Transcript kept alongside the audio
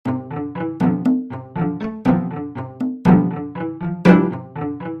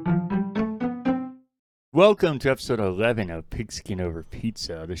Welcome to episode 11 of Pigskin Over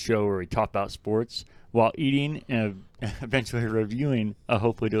Pizza, the show where we talk about sports while eating and eventually reviewing a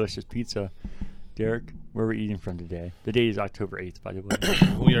hopefully delicious pizza. Derek, where are we eating from today? The date is October 8th, by the way.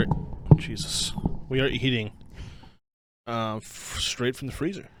 We are eating straight from the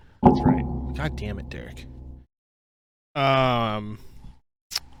freezer. That's right. God damn it, Derek.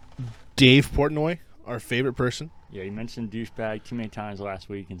 Dave Portnoy, our favorite person. Yeah, you mentioned douchebag too many times last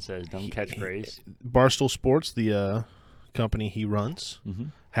week and says don't catchphrase. Barstool Sports, the company he runs,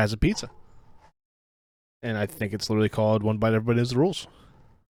 has a pizza. And I think it's literally called One Bite Everybody Knows the Rules.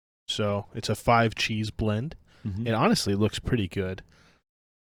 So it's a 5-cheese blend. It honestly looks pretty good.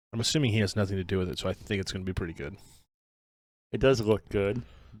 I'm assuming he has nothing to do with it, so I think it's going to be pretty good. It does look good.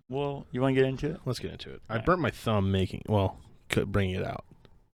 Well, you want to get into it? Let's get into it. All I burnt my thumb bringing it out.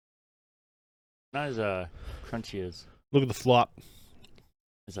 Not as crunchy as Look at the flop.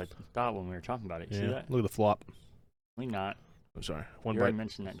 I thought when we were talking about it. You see that? Look at the flop. We not. I'm sorry. You already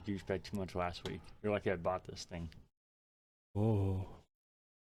mentioned that douchebag too much last week. You're lucky I bought this thing. Oh.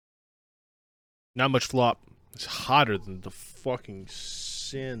 Not much flop. It's hotter than the fucking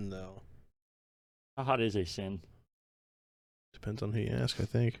sin, though. How hot is a sin? Depends on who you ask, I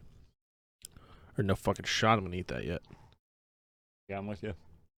think. Or no fucking shot I'm gonna eat that yet. Yeah, I'm with you.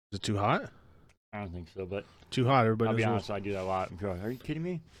 Is it too hot? I don't think so, but Too hot, everybody. I'll be knows honest, I do that a lot. And people are like, are you kidding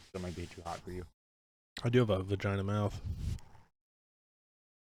me? That might be too hot for you. I do have a vagina mouth.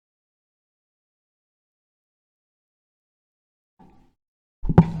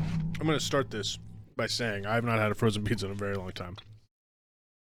 I'm gonna start this by saying I have not had a frozen pizza in a very long time.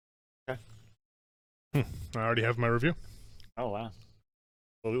 Okay. I already have my review. Oh, wow.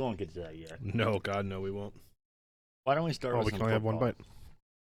 Well, we won't get to that yet. No, God, no, we won't. Why don't we start with we some can only have one football?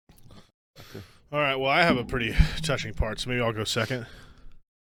 bite. Okay. All right, well, I have a pretty touching part, so maybe I'll go second.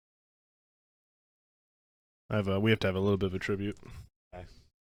 We have to have a little bit of a tribute. Okay.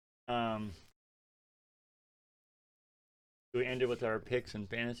 Do we end it with our picks and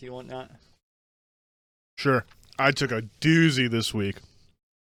fantasy and whatnot? Sure. I took a doozy this week.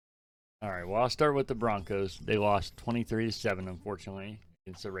 All right, well, I'll start with the Broncos. They lost 23-7, unfortunately,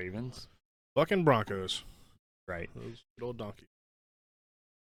 against the Ravens. Fucking Broncos. Right. Those good old donkeys.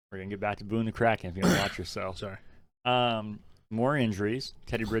 We're going to get back to Boone the Kraken if you don't watch yourself. Sorry. More injuries.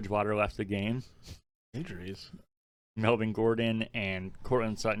 Teddy Bridgewater left the game. Injuries? Melvin Gordon and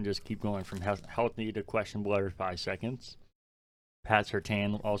Cortland Sutton just keep going from healthy to questionable every 5 seconds. Pat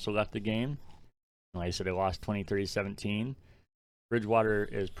Surtain also left the game. Like I said, they lost 23-17. Bridgewater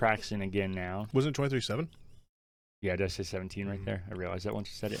is practicing again now. Wasn't it 23-7? Yeah, did I say 17 right there? I realized that once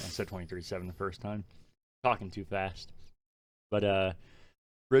you said it. I said 23-7 the first time. Talking too fast. But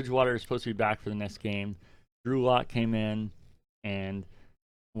Bridgewater is supposed to be back for the next game. Drew Lock came in and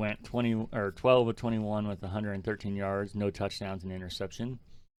went 12 of 21 with 113 yards, no touchdowns and interception.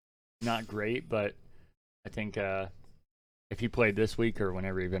 Not great, but I think if he played this week or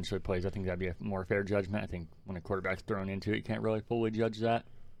whenever he eventually plays, I think that'd be a more fair judgment. I think when a quarterback's thrown into it, you can't really fully judge that.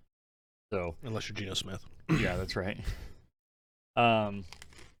 So Unless you're Geno Smith. yeah, that's right. So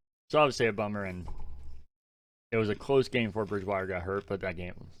obviously a bummer, and it was a close game before Bridgewater got hurt, but that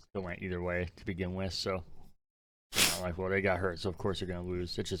game still went either way to begin with. So well, they got hurt, so of course they're going to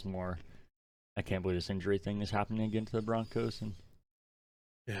lose. It's just more, I can't believe this injury thing is happening again to the Broncos. And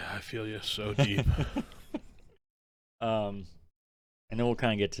Yeah, I feel you so deep. And then we'll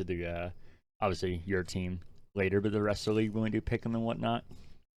kind of get to the, obviously, your team later, but the rest of the league when we do pick them and whatnot.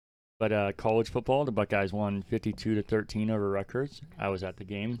 But college football, the Buckeyes won 52-13 over Rutgers. I was at the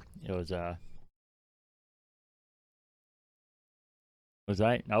game. It was, I was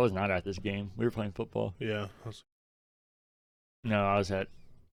not at this game. We were playing football. Yeah. No, I was at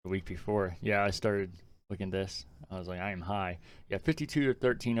the week before. Yeah, I started looking at this. I was like, I am high. Yeah,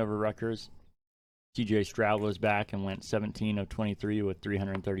 52-13 over Rutgers. C.J. Stroud was back and went 17 of 23 with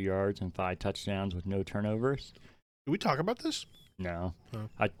 330 yards and 5 touchdowns with no turnovers. Did we talk about this? No.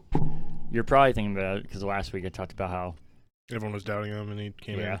 Oh. You're probably thinking about it because last week I talked about how Everyone was doubting him, and he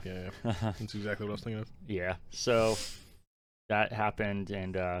came Yeah. in. Yeah. That's exactly what I was thinking of. Yeah, so that happened,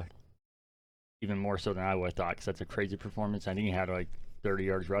 and even more so than I would have thought because that's a crazy performance. I think he had like 30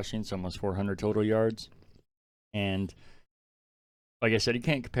 yards rushing, so almost 400 total yards. And like I said, you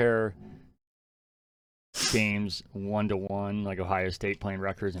can't compare games 1-to-1, like Ohio State playing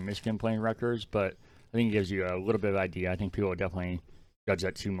Rutgers and Michigan playing Rutgers, but I think it gives you a little bit of idea. I think people will definitely judge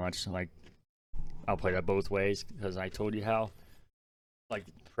that too much. Like, I'll play that both ways because I told you how, like,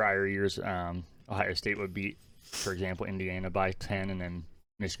 prior years, Ohio State would beat, for example, Indiana by 10, and then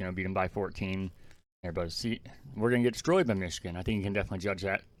Michigan would beat them by 14. Everybody, see, we're going to get destroyed by Michigan. I think you can definitely judge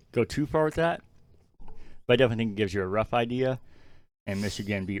that. Go too far with that, But I definitely think it gives you a rough idea. And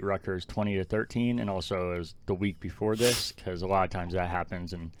Michigan beat Rutgers 20-13, and also it was the week before this, because a lot of times that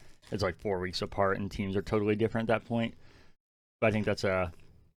happens and it's like 4 weeks apart, and teams are totally different at that point. But I think that's the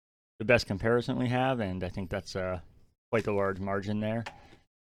best comparison we have, and I think that's quite the large margin there.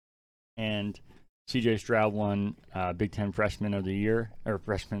 And C.J. Stroud won Big Ten Freshman of the Year, or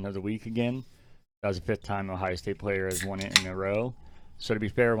Freshman of the Week again. That was the 5th time Ohio State player has won it in a row. So to be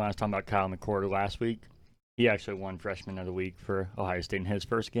fair, when I was talking about Kyle McCord last week, he actually won Freshman of the Week for Ohio State in his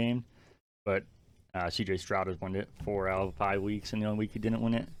first game. But C.J. Stroud has won it 4 out of 5 weeks, and the only week he didn't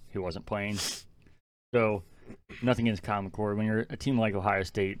win it, he wasn't playing. So nothing against Kyle McCord. When you're a team like Ohio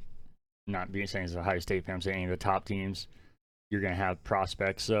State, not being saying as an Ohio State fan, I'm saying any of the top teams, you're going to have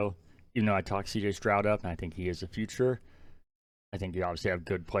prospects. So even though I talked C.J. Stroud up, and I think he is the future, I think you obviously have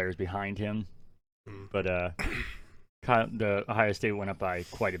good players behind him. But the Ohio State went up by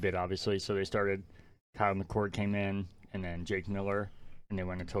quite a bit, obviously. So they started, Kyle McCord came in, and then Jake Miller, and they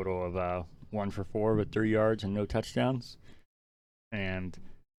went a total of 1 for 4 with 3 yards and no touchdowns. And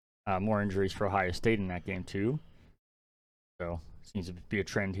more injuries for Ohio State in that game, too. So seems to be a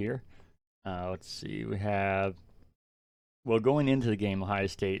trend here. Let's see. We have, well, going into the game, Ohio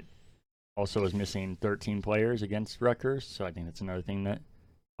State also was missing 13 players against Rutgers. So I think that's another thing that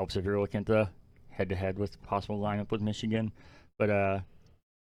helps if you're looking at the head-to-head with possible lineup with Michigan. But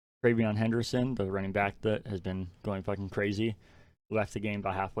Travion Henderson, the running back that has been going fucking crazy, left the game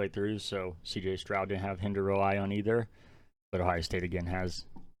about halfway through, so C.J. Stroud didn't have him to rely on either. But Ohio State, again, has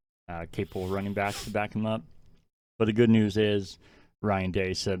capable running backs to back him up. But the good news is Ryan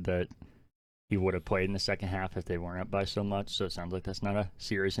Day said that he would have played in the second half if they weren't up by so much, so it sounds like that's not a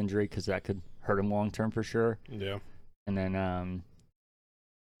serious injury because that could hurt him long-term for sure. Yeah. And then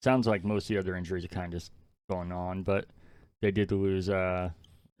sounds like most of the other injuries are kind of just going on, but they did lose, I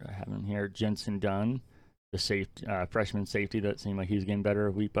have him here, Jensen Dunn, the freshman safety that seemed like he's getting better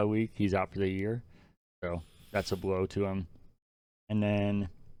week by week. He's out for the year, so that's a blow to him. And then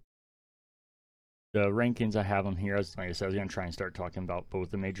the rankings, I have them here. Like I said, I was going to try and start talking about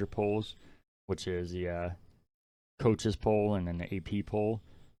both the major polls, which is the coaches poll and then the AP poll.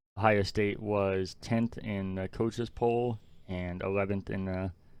 Ohio State was 10th in the coaches poll and 11th in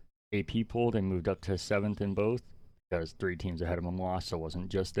the AP poll. They moved up to 7th in both because 3 teams ahead of them lost, so it wasn't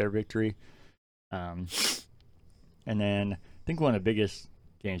just their victory. And then I think one of the biggest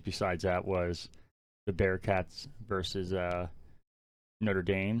games besides that was the Bearcats versus Notre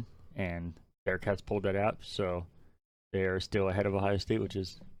Dame, and Bearcats pulled that out, so they're still ahead of Ohio State, which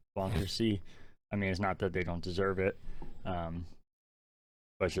is bonkers to see. I mean, it's not that they don't deserve it, but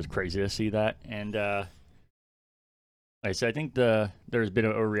it's just crazy to see that. And like I said, I think there's a bit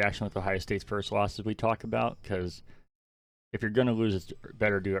of a reaction with Ohio State's first loss as we talk about, because if you're going to lose, it's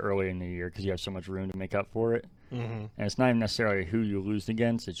better to do it early in the year because you have so much room to make up for it. Mm-hmm. And it's not even necessarily who you lose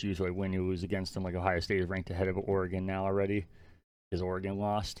against. It's usually when you lose against them. Like Ohio State is ranked ahead of Oregon now already because Oregon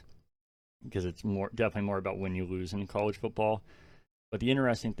lost. Because it's definitely more about when you lose in college football. But the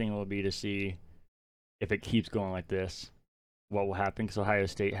interesting thing will be to see if it keeps going like this, what will happen. Because Ohio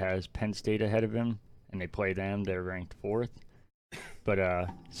State has Penn State ahead of him, and they play them. They're ranked 4th. But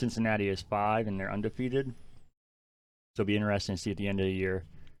Cincinnati is 5, and they're undefeated. So it'll be interesting to see at the end of the year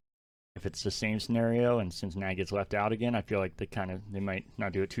if it's the same scenario and Cincinnati gets left out again. I feel like they might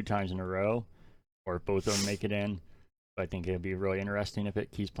not do it 2 times in a row, or if both of them make it in. But I think it'll be really interesting if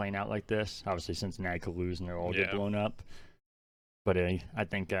it keeps playing out like this. Obviously, Cincinnati could lose and they'll all get blown up. But I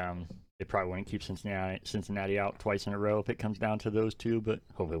think they probably wouldn't keep Cincinnati out twice in a row if it comes down to those 2. But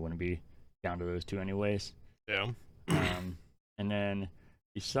hopefully it wouldn't be down to those 2 anyways. Yeah. And then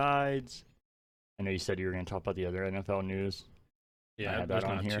besides, I know you said you were going to talk about the other NFL news. Yeah, I had that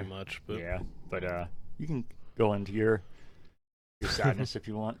on not here. Too much, but yeah, but you can go into your sadness if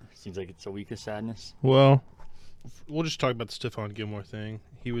you want. Seems like it's a week of sadness. Well, we'll just talk about the Stephon Gilmore thing.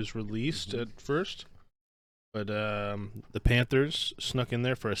 He was released at first, but the Panthers snuck in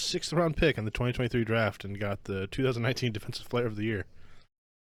there for a 6th-round pick in the 2023 draft and got the 2019 Defensive Player of the Year.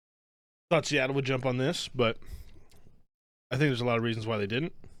 Thought Seattle would jump on this, but I think there's a lot of reasons why they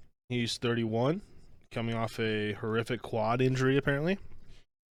didn't. He's 31, coming off a horrific quad injury, apparently.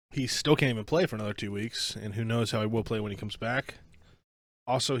 He still can't even play for another 2 weeks, and who knows how he will play when he comes back.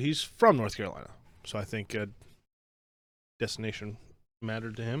 Also, he's from North Carolina, so I think destination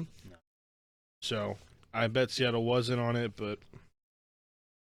mattered to him. No. So I bet Seattle wasn't on it, but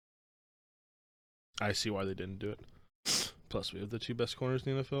I see why they didn't do it. Plus, we have the 2 best corners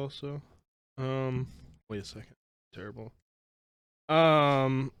in the NFL, so wait a second. Terrible.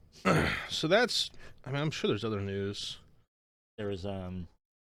 So that's, I mean, I'm sure there's other news. There was, who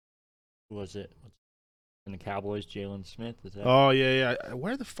was it? And the Cowboys, Jalen Smith, is that? Oh, yeah.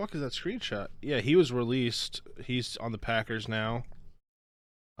 Where the fuck is that screenshot? Yeah, he was released. He's on the Packers now.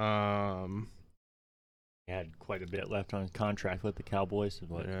 He had quite a bit left on his contract with the Cowboys. Is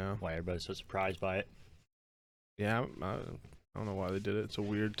why everybody's so surprised by it. Yeah, I don't know why they did it. It's a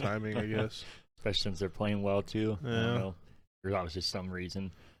weird timing, I guess. Especially since they're playing well, too. Yeah. I don't know. There's obviously some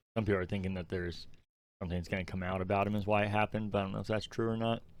reason. Some people are thinking that there's something that's going to come out about him is why it happened, but I don't know if that's true or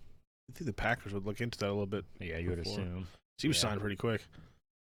not. I think the Packers would look into that a little bit. Yeah, you would assume. He was signed pretty quick.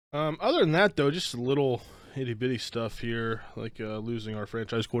 Other than that, though, just a little itty-bitty stuff here, like losing our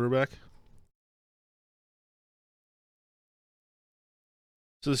franchise quarterback.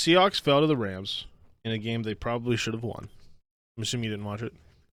 So the Seahawks fell to the Rams in a game they probably should have won. I'm assuming you didn't watch it.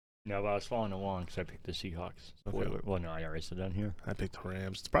 No, but I was following along because I picked the Seahawks. Okay. Well, no, I already said down here. I picked the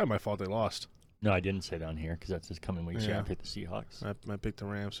Rams. It's probably my fault they lost. No, I didn't say down here because that's this coming week. Yeah, I picked the Seahawks. I picked the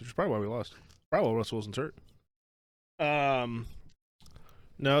Rams, which is probably why we lost. Probably why Russell Wilson's hurt.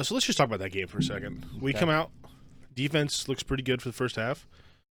 No, so let's just talk about that game for a second. We come out. Defense looks pretty good for the first half.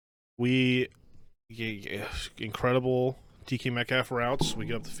 Incredible DK Metcalf routes. We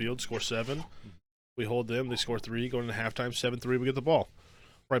get up the field, score 7. We hold them. They score 3. Going into halftime, 7-3. We get the ball.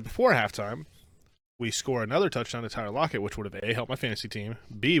 Right before halftime, we score another touchdown to Tyler Lockett, which would have A, helped my fantasy team.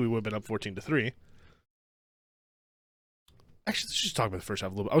 B, we would have been up 14-3. Actually, let's just talk about the first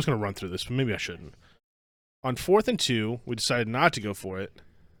half a little bit. I was going to run through this, but maybe I shouldn't. On 4th and 2, we decided not to go for it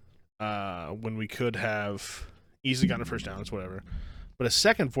when we could have easily gotten a first down. It's whatever. But a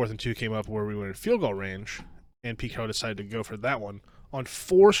second 4th and 2 came up where we were in field goal range, and Pete Carroll decided to go for that one on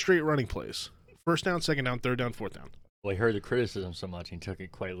 4 straight running plays. First down, second down, third down, fourth down. Well, he heard the criticism so much, he took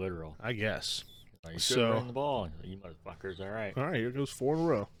it quite literal. I guess. Like, you should have ran the ball. You motherfuckers, all right. All right, here goes 4 in a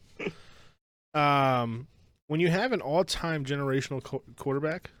row. When you have an all-time generational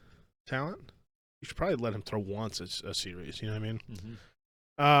quarterback talent, you should probably let him throw once a series. You know what I mean?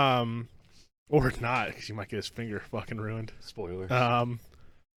 Mm-hmm. Or not, because he might get his finger fucking ruined. Spoilers.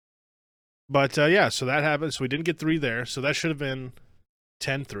 But yeah, so that happened. So we didn't get 3 there. So that should have been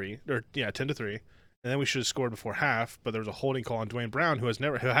 10-3, or 10-3. And then we should have scored before half, but there was a holding call on Dwayne Brown, who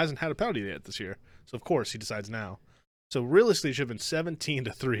hasn't had a penalty yet this year. So of course he decides now. So realistically, it should have been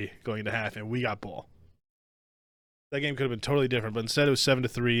 17-3 going into half, and we got ball. That game could have been totally different, but instead it was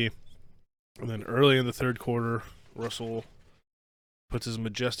 7-3. And then early in the third quarter, Russell puts his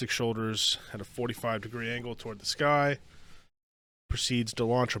majestic shoulders at a 45-degree angle toward the sky, proceeds to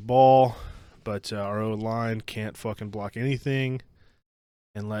launch a ball, but our O-line can't fucking block anything,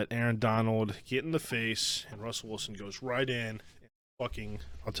 and let Aaron Donald get in the face, and Russell Wilson goes right in and fucking,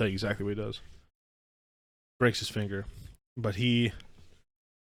 I'll tell you exactly what he does. Breaks his finger, but he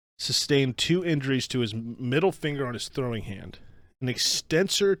sustained 2 injuries to his middle finger on his throwing hand. An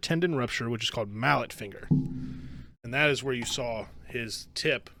extensor tendon rupture, which is called mallet finger. And that is where you saw his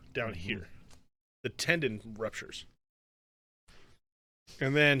tip down here. The tendon ruptures.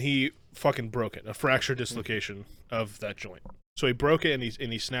 And then he fucking broke it. A fracture dislocation of that joint. So he broke it and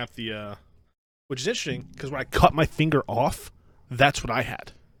he snapped the, which is interesting because when I cut my finger off, that's what I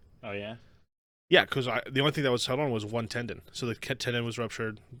had. Oh, yeah? Yeah, because the only thing that was held on was one tendon. So the tendon was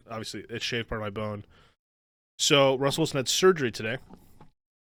ruptured. Obviously, it shaved part of my bone. So Russell Wilson had surgery today.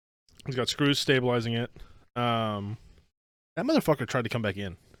 He's got screws stabilizing it. That motherfucker tried to come back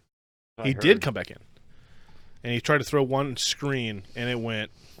in. He did come back in. And he tried to throw one screen, and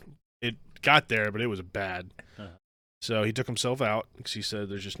it got there, but it was bad. Uh-huh. So he took himself out because he said,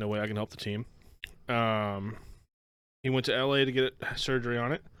 there's just no way I can help the team. He went to L.A. to get surgery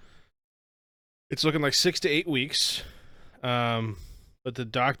on it. It's looking like 6 to 8 weeks. But the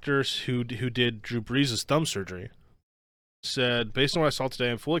doctors who did Drew Brees' thumb surgery said, based on what I saw today,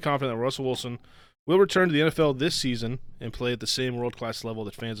 I'm fully confident that Russell Wilson will return to the NFL this season and play at the same world-class level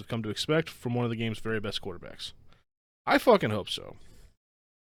that fans have come to expect from one of the game's very best quarterbacks. I fucking hope so.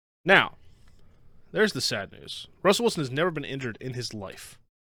 Now, there's the sad news. Russell Wilson has never been injured in his life.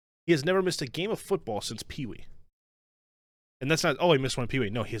 He has never missed a game of football since Pee Wee. And that's not, he missed one in Pee Wee.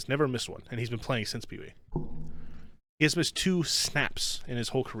 No, he has never missed one, and he's been playing since Pee Wee. He has missed 2 snaps in his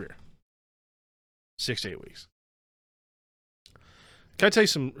whole career. 6 to 8 weeks. Can I tell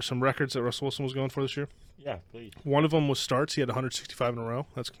you some records that Russell Wilson was going for this year? Yeah, please. One of them was starts. He had 165 in a row.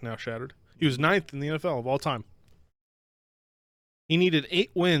 That's now shattered. He was 9th in the NFL of all time. He needed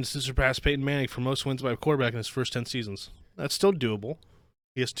 8 wins to surpass Peyton Manning for most wins by a quarterback in his first 10 seasons. That's still doable.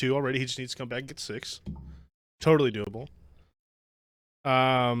 He has 2 already. He just needs to come back and get 6. Totally doable.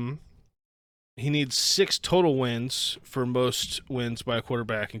 He needs 6 total wins for most wins by a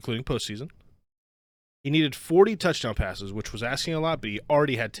quarterback, including postseason. He needed 40 touchdown passes, which was asking a lot, but he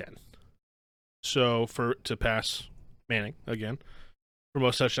already had 10. So to pass Manning again for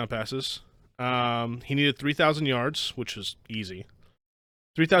most touchdown passes, he needed 3,000 yards, which was easy.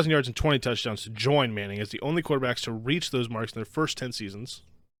 3,000 yards and 20 touchdowns to join Manning as the only quarterbacks to reach those marks in their first 10 seasons.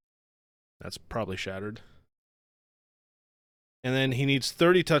 That's probably shattered. And then he needs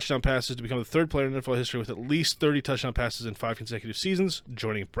 30 touchdown passes to become the third player in NFL history with at least 30 touchdown passes in 5 consecutive seasons,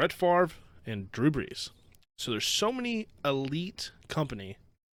 joining Brett Favre and Drew Brees. So there's so many elite company,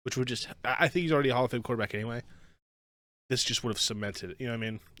 which would just, I think he's already a Hall of Fame quarterback anyway. This just would have cemented it. You know what I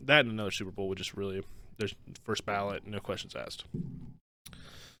mean? That and another Super Bowl would just really, there's first ballot, no questions asked.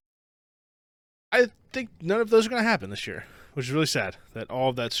 I think none of those are going to happen this year, which is really sad that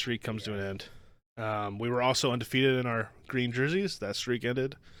all of that streak comes to an end. We were also undefeated in our green jerseys. That streak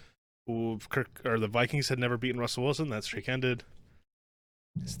ended. The Vikings had never beaten Russell Wilson. That streak ended.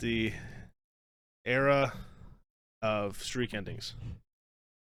 It's the era of streak endings.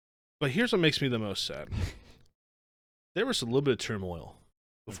 But here's what makes me the most sad. There was a little bit of turmoil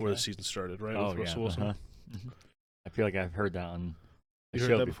before the season started, right? With Russell Wilson. Uh-huh. I feel like I've heard that on the You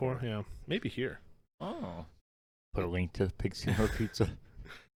show heard that before? Yeah. Maybe here. Oh. Put a link to Pigskin or Pizza.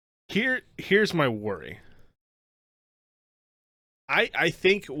 Here's my worry. I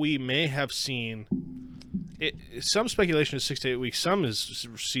think we may have seen some speculation is 6 to 8 weeks. Some is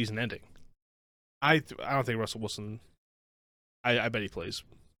season ending. I don't think Russell Wilson. I bet he plays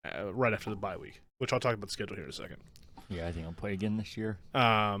right after the bye week, which I'll talk about the schedule here in a second. Yeah, I think I'll play again this year.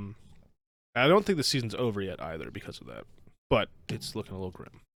 I don't think the season's over yet either because of that, but it's looking a little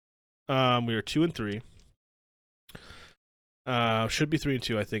grim. We are 2-3. Should be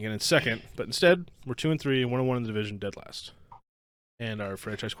 3-2, I think, and in second, but instead we're 2-3 and 1-1 in the division, dead last. And our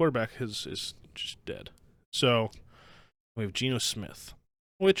franchise quarterback is just dead. So we have Geno Smith,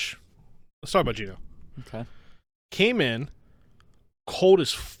 which let's talk about Geno. Okay. Came in cold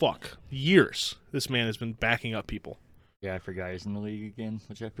as fuck. Years this man has been backing up people. Yeah, I forgot he's in the league again,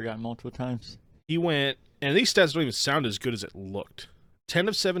 which I've forgotten multiple times. He went, and these stats don't even sound as good as it looked. 10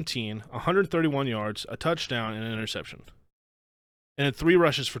 of 17, 131 yards, a touchdown, and an interception. And then 3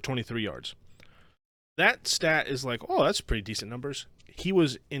 rushes for 23 yards. That stat is like, oh, that's pretty decent numbers. He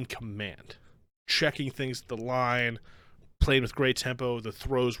was in command, checking things at the line, played with great tempo. The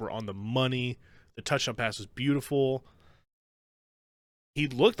throws were on the money. The touchdown pass was beautiful. He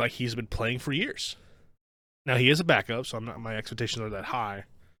looked like he's been playing for years. Now, he is a backup, so my expectations aren't that high.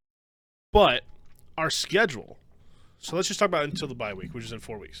 But our schedule, so let's just talk about it until the bye week, which is in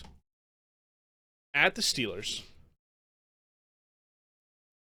 4 weeks. At the Steelers,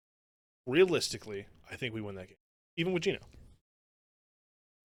 realistically, I think we win that game, even with Geno.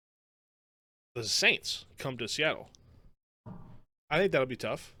 The Saints come to Seattle. I think that'll be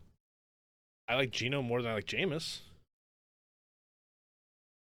tough. I like Geno more than I like Jameis.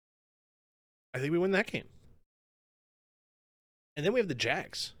 I think we win that game. And then we have the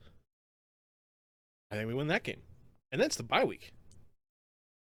Jags. I think we win that game. And then it's the bye week.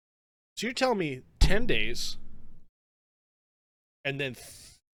 So you're telling me 10 days and then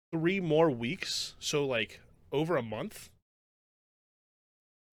 3 more weeks, so like over a month,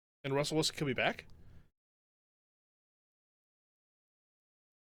 and Russell Wilson could be back?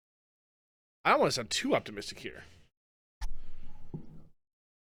 I don't want to sound too optimistic here.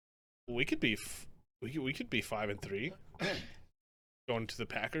 We could be 5-3 going to the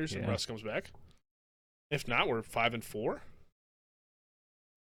Packers and Russ comes back. If not, we're 5-4.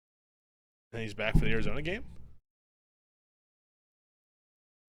 And he's back for the Arizona game.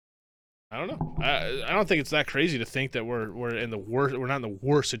 I don't know. I don't think it's that crazy to think that we're in the worst. We're not in the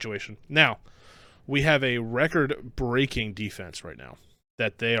worst situation. Now, we have a record-breaking defense right now.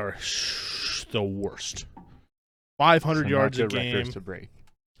 That they are the worst. 500 yards a game. Records to break.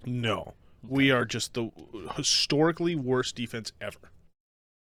 No, okay. We are just the historically worst defense ever.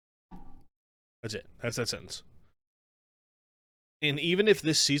 That's it. That's that sentence. And even if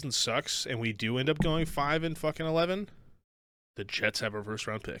this season sucks and we do end up going 5-11, the Jets have a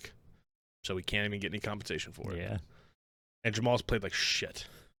first-round pick. So we can't even get any compensation for it. Yeah. And Jamal's played like shit.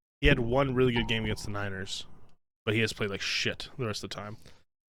 He had one really good game against the Niners, but he has played like shit the rest of the time.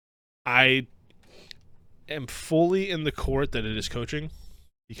 I am fully in the court that it is coaching,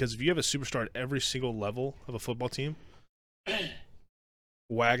 because if you have a superstar at every single level of a football team,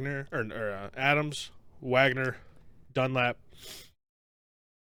 Adams, Wagner, Dunlap,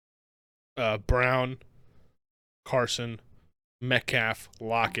 Brown, Carson, Metcalf,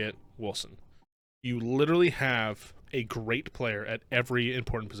 Lockett, Wilson. You literally have a great player at every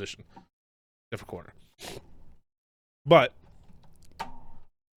important position, except for corner. But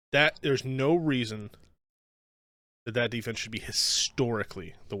there's no reason that defense should be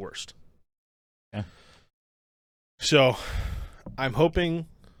historically the worst. Yeah. So I'm hoping.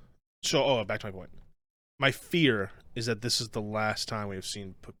 So, back to my point. My fear is that this is the last time we've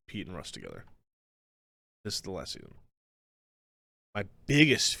seen Pete and Russ together. This is the last season. My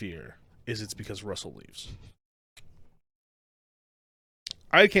biggest fear is it's because Russell leaves.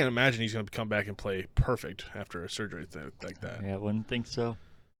 I can't imagine he's going to come back and play perfect after a surgery like that. Yeah, I wouldn't think so.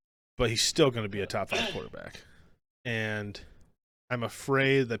 But he's still going to be a top 5 quarterback. And I'm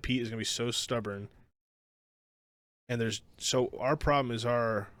afraid that Pete is going to be so stubborn. And our problem is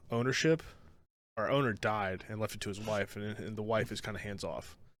our ownership. Our owner died and left it to his wife, and the wife is kind of hands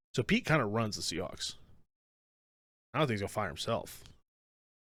off. So Pete kind of runs the Seahawks. I don't think he's going to fire himself.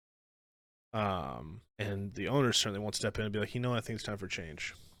 And the owners certainly won't step in and be like, I think it's time for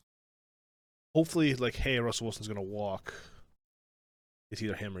change. Hopefully, hey, Russell Wilson's going to walk. It's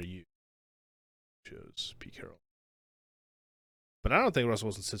either him or you. Chose Pete Carroll. But I don't think Russell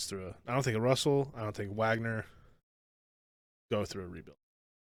Wilson sits through I don't think Russell, I don't think Wagner go through a rebuild.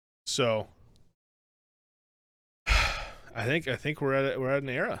 So I think we're at an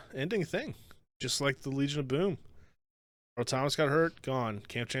era ending thing. Just like the Legion of Boom. Earl Thomas got hurt, gone.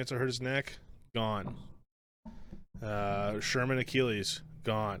 Cam Chancellor hurt his neck, gone. Sherman Achilles,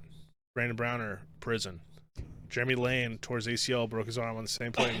 gone. Brandon Browner, prison. Jeremy Lane tore his ACL, broke his arm on the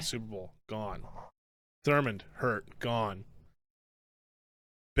same play in the Super Bowl, gone. Thurmond, hurt, gone.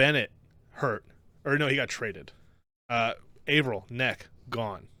 Bennett, hurt. Or no, he got traded. Averill, neck,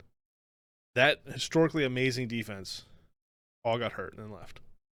 gone. That historically amazing defense all got hurt and then left.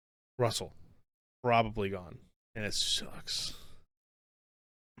 Russell, probably gone. And it sucks.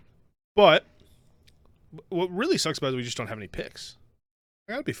 But what really sucks about it is we just don't have any picks.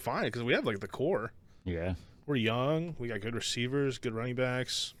 I gotta be fine because we have the core. Yeah. We're young. We got good receivers, good running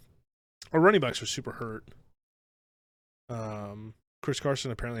backs. Our running backs are super hurt. Chris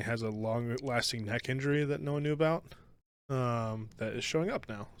Carson apparently has a long-lasting neck injury that no one knew about. That is showing up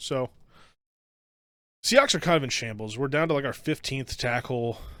now. So Seahawks are kind of in shambles. We're down to our 15th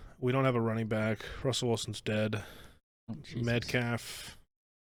tackle. We don't have a running back. Russell Wilson's dead. Oh, Metcalf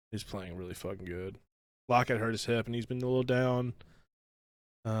is playing really fucking good. Lockett hurt his hip, and he's been a little down.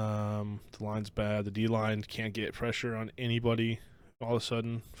 The line's bad. The D-line can't get pressure on anybody all of a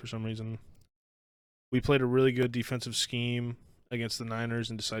sudden for some reason. We played a really good defensive scheme against the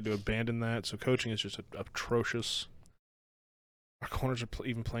Niners and decided to abandon that, so coaching is just atrocious. Our corners are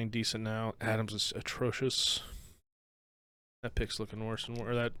even playing decent now. Adams is atrocious. That pick's looking worse and worse.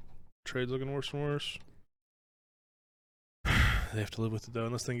 Or that trade's looking worse and worse. They have to live with it, though,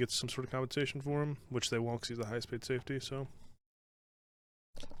 unless they can get some sort of compensation for him, which they won't because he's the highest paid safety, so.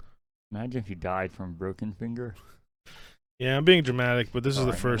 Imagine if you died from a broken finger. Yeah, I'm being dramatic, but this is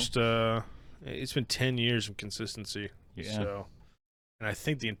the first. It's been 10 years of consistency. Yeah. So, and I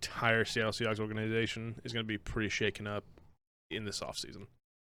think the entire Seattle Seahawks organization is going to be pretty shaken up in this offseason.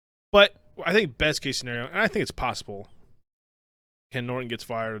 But I think best case scenario, and I think it's possible, Ken Norton gets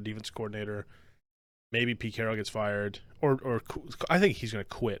fired, a defense coordinator. Maybe Pete Carroll gets fired, or I think he's going to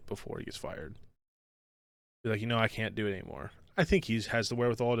quit before he gets fired. Be like, I can't do it anymore. I think he has the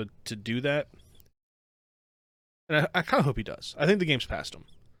wherewithal to do that. And I kind of hope he does. I think the game's past him.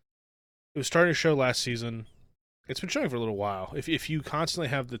 It was starting to show last season. It's been showing for a little while. If you constantly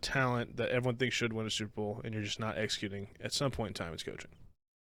have the talent that everyone thinks should win a Super Bowl and you're just not executing, at some point in time, it's coaching.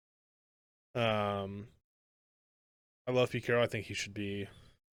 I love Pete Carroll. I think he should be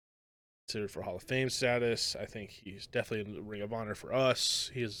considered for Hall of Fame status. I think he's definitely in the Ring of Honor for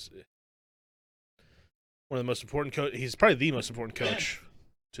us. He is one of the most important coach. He's probably the most important coach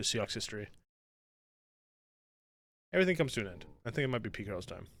to Seahawks history. Everything comes to an end. I think it might be Pete Carroll's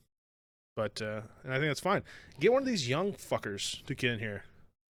time. But and I think that's fine. Get one of these young fuckers to get in here.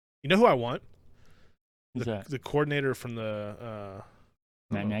 You know who I want? Who's that? The coordinator from the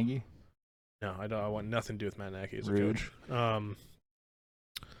Matt Nagy? No, I don't. I want nothing to do with Matt Nagy as a Rude. coach.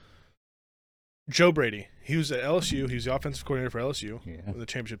 Joe Brady. He was at LSU. He was the offensive coordinator for LSU in the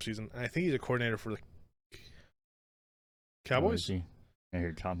championship season. And I think he's a coordinator for the Cowboys. I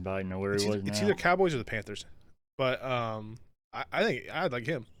heard Tom about. I know where he was now. It's either Cowboys or the Panthers. But I think I'd like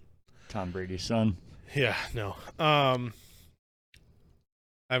him. Tom Brady's son. Yeah, no. I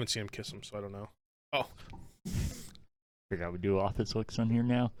haven't seen him kiss him, so I don't know. Oh. Figure we do office looks on here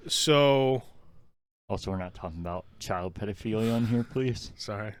now. So. Also, we're not talking about child pedophilia on here, please.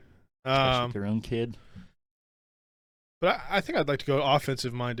 Sorry. Especially with their own kid. But I think I'd like to go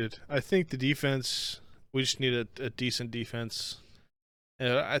offensive-minded. I think the defense, we just need a decent defense.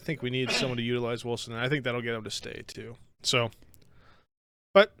 And I think we need someone to utilize Wilson, and I think that'll get him to stay, too. So,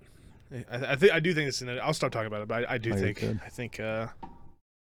 but I do think it's I'll stop talking about it, but I think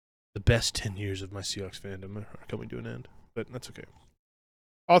The best 10 years of my Seahawks fandom are coming to an end, but that's okay.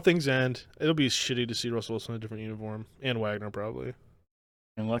 All things end. It'll be shitty to see Russell Wilson in a different uniform, and Wagner probably.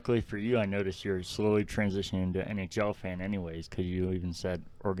 And luckily for you, I noticed you're slowly transitioning into NHL fan anyways, because you even said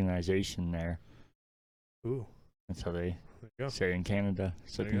organization there. Ooh. That's how they Go. say in Canada.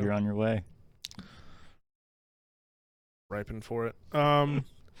 So There you you're go. on your way. Ripen for it. I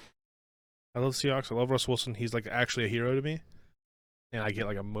love Seahawks. I love Russell Wilson. He's like actually a hero to me, and I get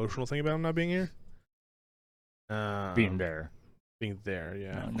like emotional thing about him not being here. Being there. Being there,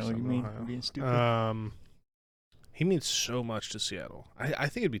 yeah. I know what you mean. Ohio. Being stupid. He means so much to Seattle. I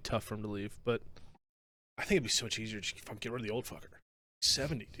think it'd be tough for him to leave, but I think it'd be so much easier to just get rid of the old fucker. He's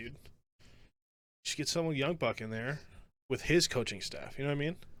 70, dude. Just get someone young buck in there with his coaching staff. You know what I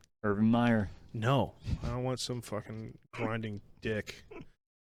mean? Urban Meyer. No, I don't want some fucking grinding dick.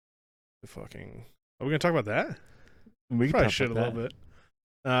 The fucking. Are we gonna talk about that? We can Probably talk should a about little that. bit.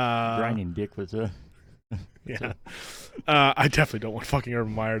 Grinding dick was a. Yeah. I definitely don't want fucking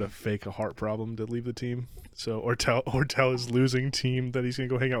Urban Meyer to fake a heart problem to leave the team. So or tell his losing team that he's gonna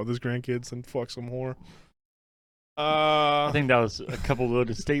go hang out with his grandkids and fuck some whore. I think that was a couple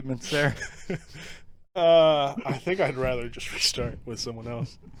loaded statements there. I think I'd rather just restart with someone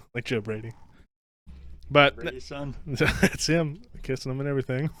else, like Joe Brady. But Brady's son. that's him kissing him and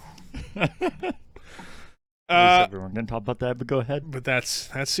everything. We said we weren't gonna talk about that, but go ahead. But that's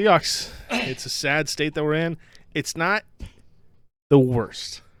Seahawks. It's a sad state that we're in. It's not the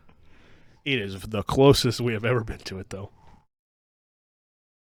worst. It is the closest we have ever been to it, though.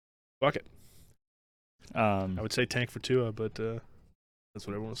 Fuck it. I would say tank for Tua, but that's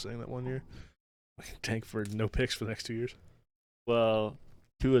what everyone was saying that one year. Tank for no picks for the next 2 years. Well,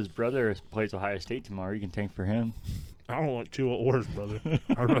 Tua's brother plays Ohio State tomorrow. You can tank for him. I don't want Tua or his brother.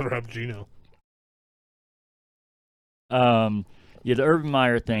 I'd rather have Gino. Yeah, the Urban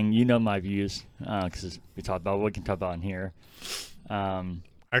Meyer thing, you know my views, because we talked about what we can talk about in here. I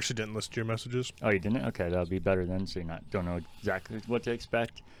actually didn't listen to your messages. Oh, you didn't? Okay, that'll be better then, so you don't know exactly what to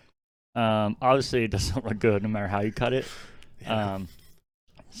expect. Obviously, it doesn't look good no matter how you cut it. Yeah.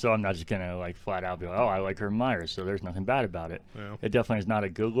 So I'm not just going to, like, flat out be like, oh, I like Urban Meyer, so there's nothing bad about it. Yeah. It definitely is not a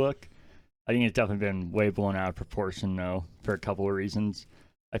good look. I think it's definitely been way blown out of proportion, though, for a couple of reasons.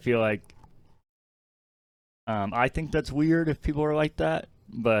 I feel like I think that's weird if people are like that,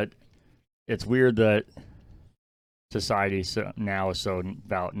 but it's weird that society now is so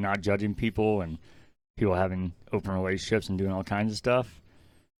about not judging people and people having open relationships and doing all kinds of stuff.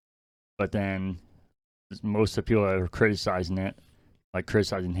 But then most of the people that are criticizing it, like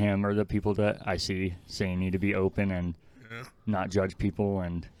criticizing him, are the people that I see saying need to be open and not judge people,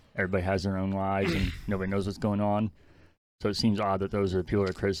 and everybody has their own lives and nobody knows what's going on. So it seems odd that those are the people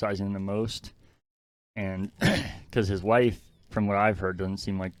that are criticizing him the most. And because his wife, from what I've heard, doesn't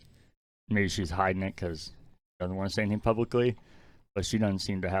seem like maybe she's hiding it because she doesn't want to say anything publicly, but she doesn't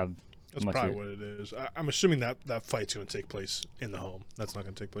seem to have That's much probably what it is. I'm assuming that fight's going to take place in the home. That's not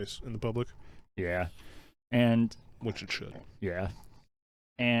going to take place in the public. Yeah. And which it should. Yeah.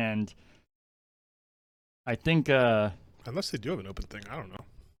 And I think unless they do have an open thing, I don't know.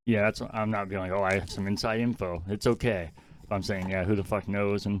 Yeah, that's I'm not being like, oh, I have some inside info. It's okay. But I'm saying, yeah, who the fuck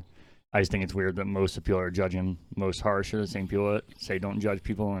knows? And I just think it's weird that most of the people are judging most harsh are the same people that say don't judge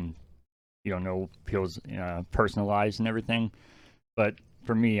people, and you don't know people's personal lives and everything. But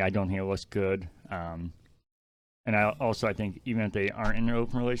for me, I don't think it looks good. And I think even if they aren't in an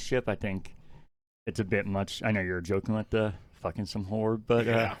open relationship, I think it's a bit much. I know you're joking with the fucking some whore, but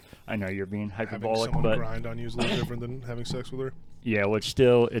yeah. I know you're being hyperbolic. Having someone but grind on you is a little different than having sex with her. Yeah, which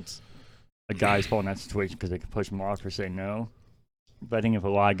still, it's a guy's fault in that situation because they could push him off or say no. But I think if a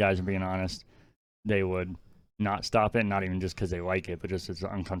lot of guys are being honest, they would not stop it, not even just because they like it, but just it's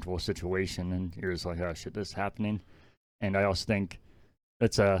an uncomfortable situation, and you're just like, oh shit, this is happening. And I also think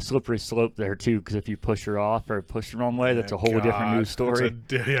it's a slippery slope there too, because if you push her off or push the wrong way, that's a whole different news story.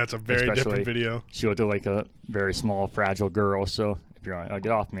 It's a very different video. She looked like a very small, fragile girl, so if you're like, oh,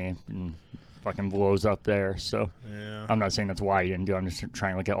 get off me, and fucking blows up there. So yeah. I'm not saying that's why you didn't do it. I'm just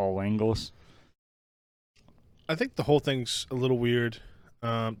trying to look at all angles. I think the whole thing's a little weird.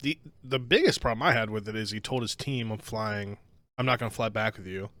 The biggest problem I had with it is he told his team, I'm not going to fly back with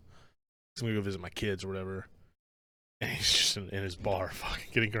you. I'm going to go visit my kids or whatever. And he's just in his bar fucking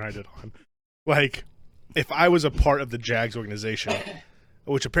getting grinded on. Like, if I was a part of the Jags organization,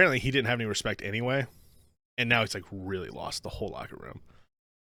 which apparently he didn't have any respect anyway, and now he's like really lost the whole locker room.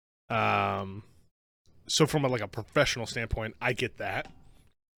 So from a professional standpoint, I get that.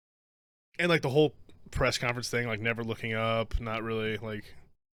 And like the whole press conference thing, like never looking up, not really like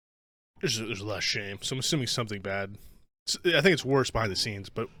there's less shame. So I'm assuming something bad I think it's worse behind the scenes,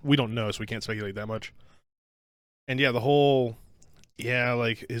 but we don't know, so we can't speculate that much. And yeah, the whole,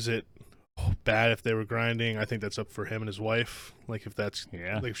 like, is it bad if they were grinding? I think that's up for him and his wife. Like, if that's,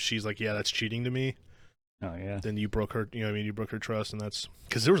 like, if she's like, yeah, that's cheating to me. Oh yeah. Then you broke her. You know what I mean? You broke her trust, and that's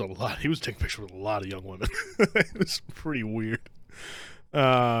because there was a lot. He was taking pictures with a lot of young women. It was pretty weird. But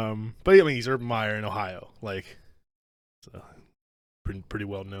I mean, he's Urban Meyer in Ohio, like, so pretty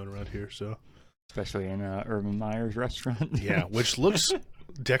well known around here. So, especially in Urban Meyer's restaurant. Yeah, which looks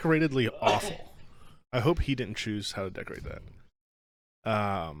decoratedly awful. I hope he didn't choose how to decorate that.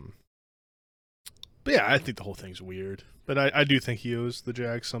 But yeah, I think the whole thing's weird. But I do think he owes the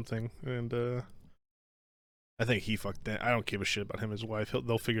Jags something, and I think he fucked that. I don't give a shit about him and his wife.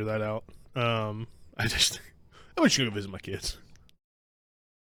 They'll figure that out. I wish you could go visit my kids.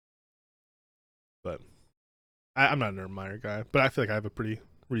 But I'm not an Urban Meyer guy, but I feel like I have a pretty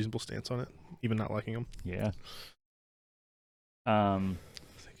reasonable stance on it, even not liking him. Yeah.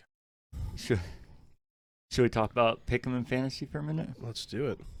 Should we talk about Pick'em in fantasy for a minute? Let's do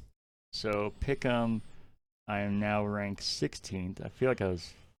it. So Pick'em, I am now ranked 16th. I feel like I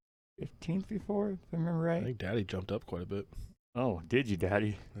was 15th before, if I remember right. I think Daddy jumped up quite a bit. Oh, did you,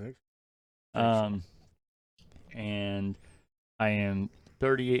 Daddy? And I am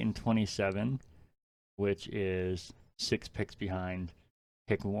 38-27, which is 6 picks behind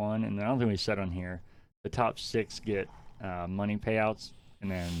pick 1. And I don't think we said on here, the top 6 get money payouts,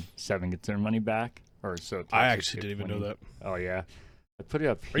 and then 7 gets their money back. Or so. I actually didn't even know that. Oh yeah, I put it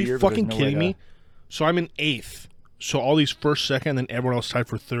up here. Are you fucking kidding me? So I'm in 8th. So all these first, second, and then everyone else tied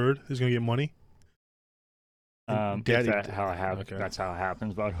for 3rd is gonna get money. Daddy, that's how it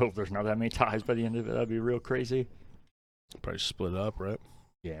happens. But I hope there's not that many ties by the end of it. That'd be real crazy. Probably split up, right?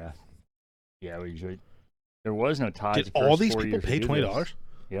 Yeah. We usually. There was no ties. Did all these people pay $20?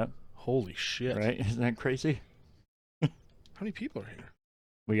 Yep. Holy shit! Right? Isn't that crazy? How many people are here?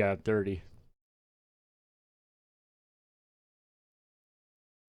 We got 30.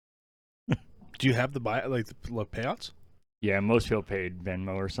 Do you have the payouts? Yeah, most people paid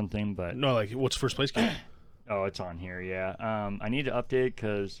Venmo or something, but no. Like, what's first place game? Oh, it's on here. Yeah. I need to update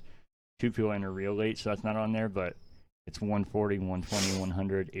because 2 people enter real late, so that's not on there. But it's 140, 120,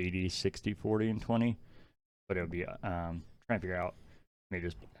 100, 80, 60, 40, and 20. But it'll be trying to figure out. Maybe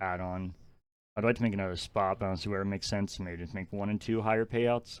just add on. I'd like to make another spot, but I don't see where it makes sense. Maybe just make 1 and 2 higher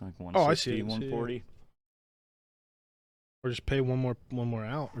payouts, like 160, 140. Or just pay one more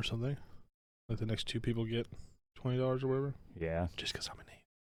out or something. Like the next 2 people get $20 or whatever. Yeah. Just because I'm in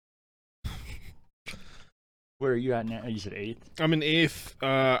 8th. Where are you at now? You said 8th? I'm in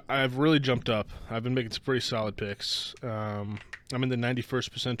 8th. I've really jumped up. I've been making some pretty solid picks. I'm in the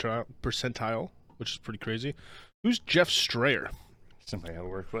 91st percentile, which is pretty crazy. Who's Jeff Strayer? Somebody I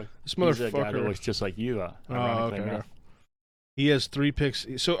work with. This motherfucker. He's a guy that looks just like you. Okay. Enough. He has 3 picks.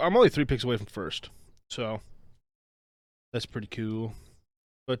 So I'm only 3 picks away from first. So that's pretty cool.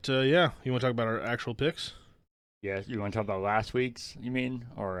 But yeah, you want to talk about our actual picks? Yeah, you want to talk about last week's, you mean,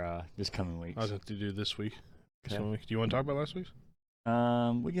 or this coming week's? I was have to do this week. Okay. Do you want to talk about last week's?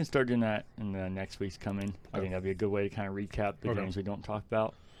 We can start doing that in the next week's coming. Okay. I think that'd be a good way to kind of recap the games we don't talk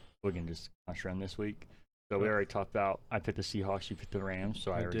about. We can just run this week. So we already talked about, I picked the Seahawks, you picked the Rams,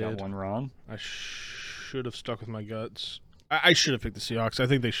 so I already got one wrong. I should have stuck with my guts. I should have picked the Seahawks. I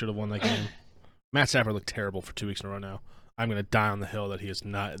think they should have won that game. Matt Stafford looked terrible for 2 weeks in a row now. I'm going to die on the hill that he is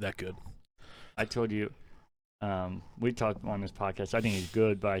not that good. I told you, we talked on this podcast, I think he's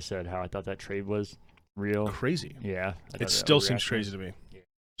good, but I said how I thought that trade was real. Crazy. Yeah. It still seems crazy to me. Yeah.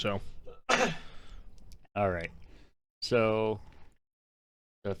 So. All right. So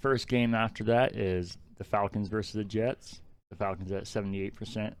the first game after that is the Falcons versus the Jets. The Falcons at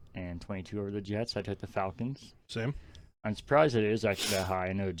 78% and 22 over the Jets. I took the Falcons. Same. I'm surprised it is actually that high.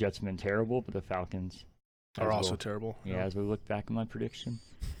 I know the Jets have been terrible, but the Falcons are also terrible. Yeah, as we look back at my prediction.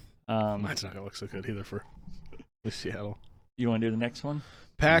 Mine's not going to look so good either for Seattle. You want to do the next one?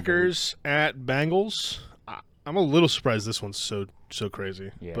 Packers at Bengals. I'm a little surprised this one's so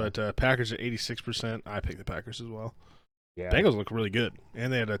crazy. Yeah. But Packers at 86%. I picked the Packers as well. Yeah. Bengals look really good,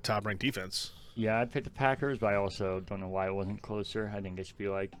 and they had a top-ranked defense. Yeah, I picked the Packers, but I also don't know why it wasn't closer. I think it should be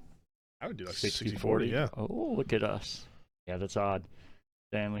like I would do like 60-40, yeah. Oh, look at us. Yeah, that's odd.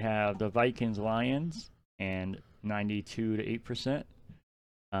 Then we have the Vikings-Lions, and 92-8%.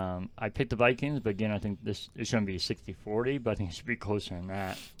 I picked the Vikings, but again, I think it shouldn't be 60-40, but I think it should be closer than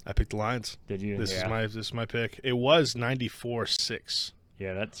that. I picked the Lions. Did you? This is my pick. It was 94-6.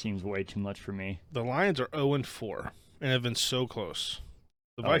 Yeah, that seems way too much for me. The Lions are 0-4 and have been so close.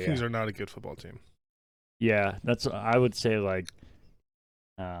 The Vikings are not a good football team. Yeah, I would say like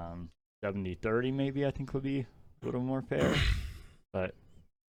 70-30 maybe, I think would be a little more fair, but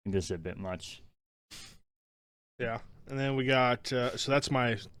I think this is a bit much. Yeah, and then we got so that's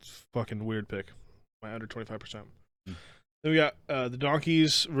my fucking weird pick, my under 25%. Then we got the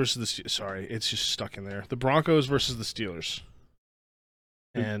Donkeys versus the sorry, it's just stuck in there. The Broncos versus the Steelers.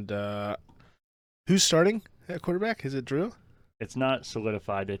 And who's starting at quarterback? Is it Drew? It's not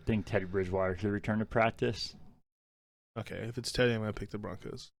solidified. I think Teddy Bridgewater should return to practice. Okay, if it's Teddy, I'm gonna pick the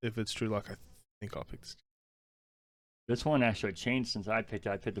Broncos. If it's Drew Lock, I think I'll pick the Steelers. This one actually changed since I picked it.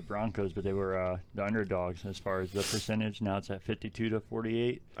 I picked the Broncos, but they were the underdogs as far as the percentage. Now it's at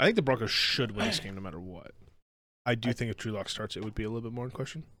 52-48. I think the Broncos should win this game no matter what. I think if Drew Lock starts, it would be a little bit more in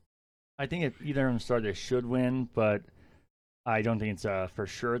question. I think if either of them start, they should win, but I don't think it's a for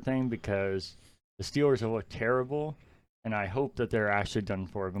sure thing because the Steelers have looked terrible, and I hope that they're actually done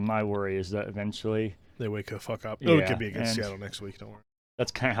for. But my worry is that eventually they wake the fuck up. Yeah, it could be against Seattle next week. Don't worry.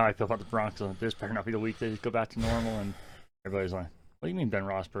 That's kind of how I feel about the Broncos. This better not be the week they just go back to normal, and everybody's like, "What do you mean Ben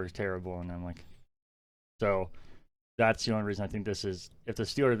Roethlisberger's terrible?" And I'm like, so that's the only reason I think this is. If the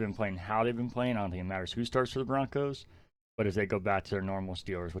Steelers have been playing how they've been playing, I don't think it matters who starts for the Broncos. But if they go back to their normal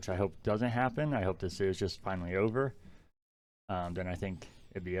Steelers, which I hope doesn't happen, I hope this is just finally over. Then I think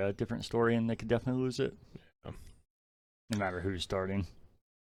it'd be a different story, and they could definitely lose it. Yeah. No matter who's starting.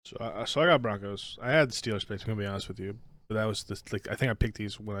 So I got Broncos. I had the Steelers picked. I'm gonna be honest with you, but that was I think I picked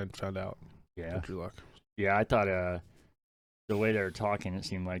these when I found out. Yeah. Drew Lock. Yeah, I thought the way they were talking, it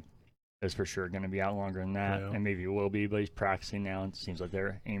seemed like it's for sure going to be out longer than that, and maybe it will be. But he's practicing now, and it seems like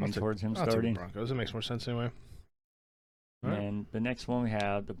they're aiming towards him starting. I'll take the Broncos. It makes more sense anyway. And the next one we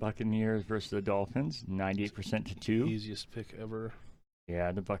have the Buccaneers versus the Dolphins, 98% to 2. Easiest pick ever.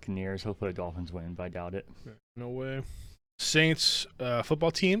 Yeah, the Buccaneers. Hopefully the Dolphins win, but I doubt it. No way. Saints football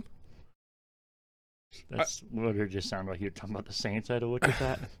team. That's literally just sounded like you were talking about the Saints. I had to look at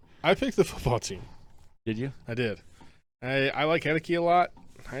that. I picked the football team. Did you? I did. I like Heineke a lot.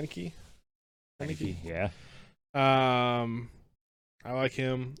 Heineke, yeah. I like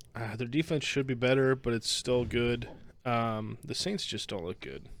him. Their defense should be better, but it's still good. The Saints just don't look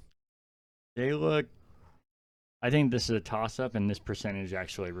good. They look. I think this is a toss-up, and this percentage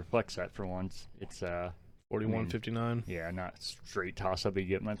actually reflects that for once. It's 41-59. Yeah, not straight toss-up. You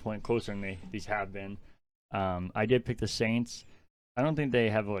get my point. Closer than these have been. I did pick the Saints. I don't think they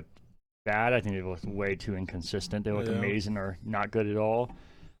have looked bad. I think they look way too inconsistent. They look amazing or not good at all.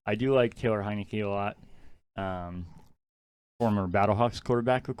 I do like Taylor Heineke a lot. Former Battlehawks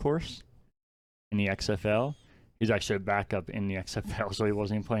quarterback, of course, in the XFL. He's actually a backup in the XFL, so he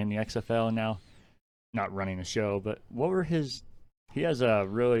wasn't even playing the XFL, and now not running the show. But what were his? He has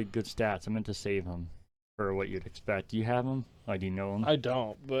really good stats. I meant to save him for what you'd expect. Do you have him? Like, do you know him? I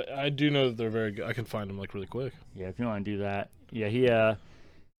don't, but I do know that they're very good. I can find them like really quick. Yeah, if you want to do that. Yeah, he.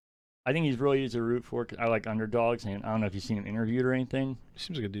 I think he's really easy to root for. I like underdogs, and I don't know if you've seen him interviewed or anything. He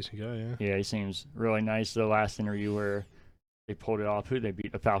seems like a decent guy, yeah. Yeah, he seems really nice. The last interview where they pulled it off, who they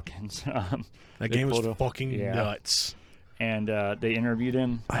beat? The Falcons. That game was fucking nuts. And they interviewed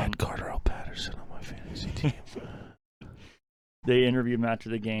him. I had Carter L. Patterson on my fantasy team. They interviewed him after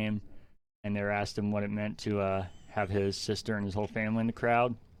the game, and they asked him what it meant to have his sister and his whole family in the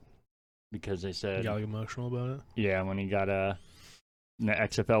crowd, because they said he got emotional about it. Yeah, when he got the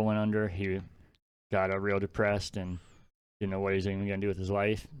XFL went under, he got real depressed and didn't know what he's even gonna do with his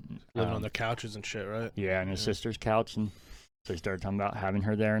life. Living on their couches and shit, right? Yeah, and his sister's couch, and so he started talking about having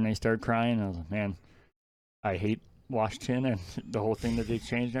her there, and they started crying. And I was like, man, I hate Washington and the whole thing that they've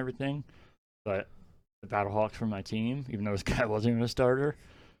changed and everything, but the Battlehawks were my team, even though this guy wasn't even a starter.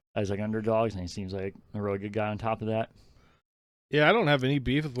 I was like underdogs, and he seems like a really good guy on top of that. Yeah, I don't have any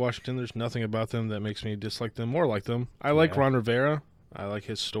beef with Washington. There's nothing about them that makes me dislike them or like them. I like Ron Rivera. I like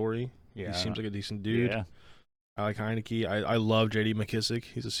his story. Yeah, he seems like a decent dude. Yeah. I like Heineke. I love J.D. McKissick.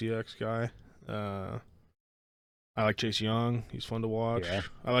 He's a CX guy. I like Chase Young. He's fun to watch. Yeah.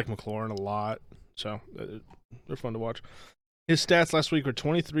 I like McLaurin a lot. So they're fun to watch. His stats last week were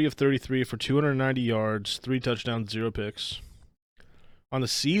 23 of 33 for 290 yards, 3 touchdowns, 0 picks. On the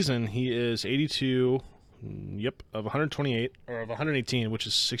season, he is 82, of 128, or of 118, which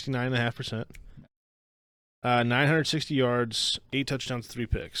is 69.5%. 960 yards, 8 touchdowns, 3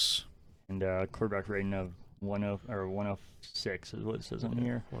 picks. And quarterback rating of 106 is what it says on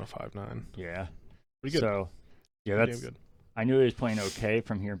here. 105.9. Yeah. Pretty good. So, yeah, that's good. I knew he was playing okay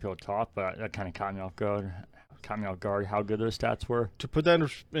from hearing people talk, but that kind of caught me off guard how good those stats were. To put that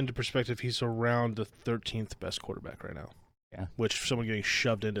into perspective, he's around the 13th best quarterback right now. Yeah. Which someone getting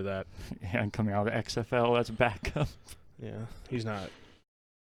shoved into that. Yeah, and coming out of the XFL as a backup. Yeah. He's not,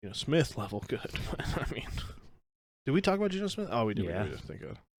 Smith level good. I mean, did we talk about Geno Smith? Oh, we did. Yeah. We did. Thank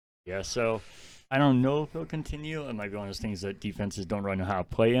God. Yeah, so I don't know if he'll continue. It might be one of those things that defenses don't really know how to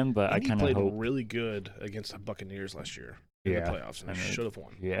play him, but I And he kind of played hope. really good against the Buccaneers last year in the playoffs, and they should have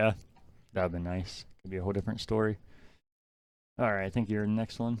won. Yeah, that would be nice. Could be a whole different story. All right, I think you're the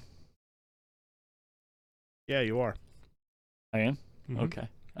next one. Yeah, you are. I am? Mhm.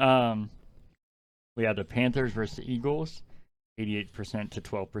 Okay. We have the Panthers versus the Eagles, 88% to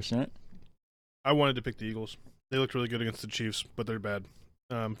 12%. I wanted to pick the Eagles. They looked really good against the Chiefs, but they're bad.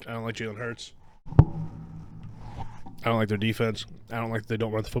 I don't like Jalen Hurts. I don't like their defense. I don't like that they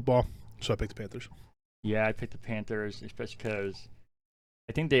don't run the football, so I picked the Panthers. Yeah, I picked the Panthers, especially because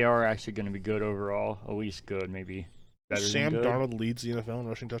I think they are actually going to be good overall. At least good, maybe better Sam than good. Darnold leads the NFL in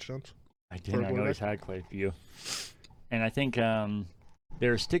rushing touchdowns. I didn't. I know he's had quite a few. And I think they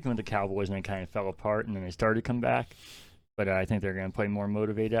were sticking with the Cowboys and they kind of fell apart, and then they started to come back. But I think they're going to play more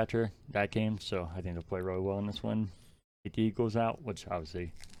motivated after that game, so I think they'll play really well in this one. Get the Eagles out, which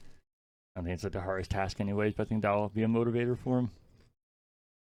obviously I don't think it's like the hardest task anyways, but I think that'll be a motivator for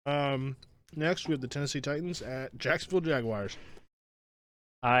them. Next, we have the Tennessee Titans at Jacksonville Jaguars.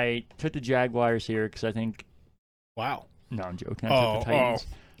 I took the Jaguars here because I think. Wow. No, I'm joking. I took the Titans.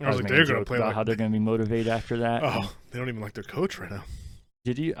 I was like, they're going to play about how they're going to be motivated after that. Oh, they don't even like their coach right now.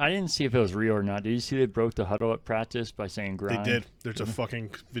 Did you? I didn't see if it was real or not. Did you see they broke the huddle at practice by saying grind? They did. There's a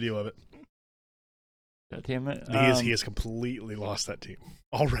fucking video of it. Damn it. He has completely lost that team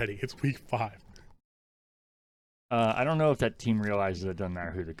already. It's week 5. I don't know if that team realizes it doesn't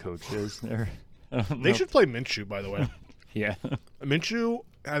matter who the coach is. They should play Minshew, by the way. Yeah. Minshew,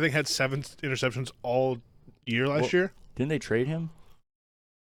 I think, had 7 interceptions all year last year. Didn't they trade him?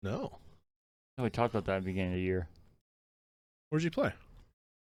 No. No, we talked about that at the beginning of the year. Where does he play?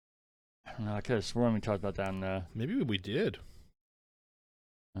 I don't know. I could have sworn we talked about that in the. Maybe we did.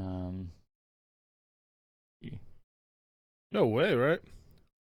 No way, right?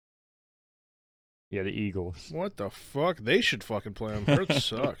 Yeah, the Eagles. What the fuck? They should fucking play him. Hurts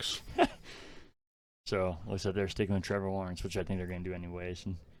sucks. So looks like they're sticking with Trevor Lawrence, which I think they're going to do anyways.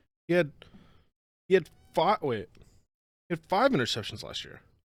 And He had 5. Wait, he had 5 interceptions last year.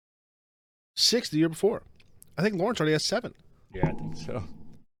 6 the year before. I think Lawrence already has 7. yeah, I think so.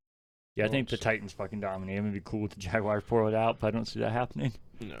 Yeah, I think the Titans fucking dominate. It would be cool if the Jaguars pull it out, but I don't see that happening.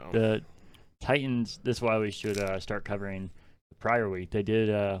 No. The Titans. This is why we should start covering the prior week. They did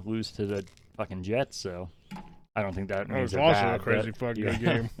lose to the fucking Jets, so I don't think that means It they're was also bad, a crazy but, fucking yeah.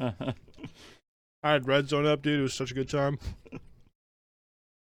 good game. I had Red Zone up, dude. It was such a good time.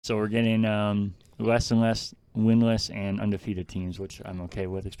 So we're getting less and less winless and undefeated teams, which I'm okay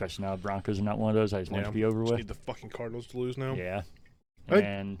with, especially now the Broncos are not one of those. I just want it to be over Just with. need the fucking Cardinals to lose now. Yeah.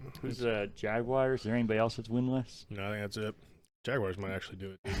 And who's the Jaguars? Is there anybody else that's winless? No, I think that's it. Jaguars might actually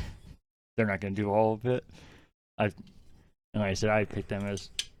do it, dude. They're not going to do all of it. And like I said, I picked them as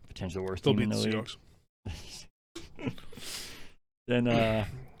potential worst They'll team in beat the the league. Seahawks. Then,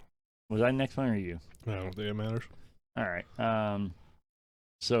 was I next one or you? I don't think it matters. All right.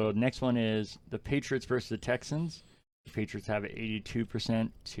 So next one is the Patriots versus the Texans. The Patriots have it 82%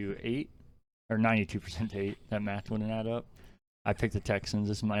 to 8, or 92% to 8. That math wouldn't add up. I picked the Texans.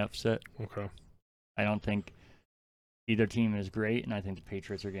 This is my upset. Okay. I don't think either team is great, and I think the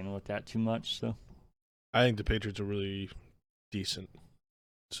Patriots are getting looked at too much. So I think the Patriots are really decent.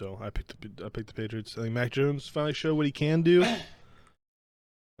 So I picked the Patriots. I think Mac Jones finally showed what he can do.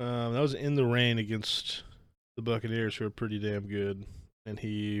 That was in the rain against the Buccaneers, who are pretty damn good, and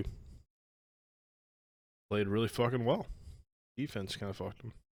he played really fucking well. Defense kind of fucked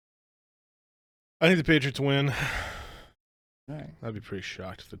him. I think the Patriots win. all right. I'd be pretty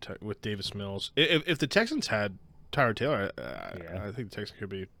shocked if with Davis Mills. If the Texans had Tyrod Taylor, Yeah. I think the Texans could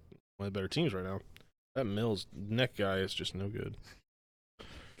be one of the better teams right now. That Mills neck guy is just no good.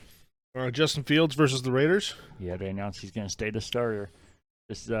 Justin Fields versus the Raiders. Yeah, they announced he's going to stay the starter.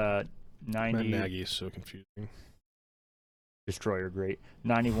 This is 90. Matt Nagy is so confusing. Destroyer, great.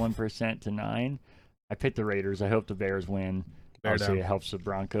 91% to 9. I picked the Raiders. I hope the Bears win. Obviously, it helps the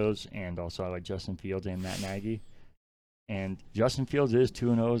Broncos, and also I like Justin Fields and Matt Nagy. And Justin Fields is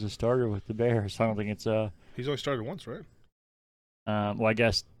 2-0 as a starter with the Bears. I don't think it's He's only started once, right? well, I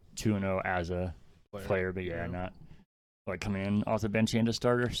guess 2-0 as a player, but yeah, not like coming in off the bench and a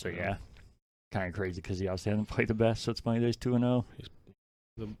starter. So yeah, kind of crazy because he obviously hasn't played the best. So it's funny that he's 2-0.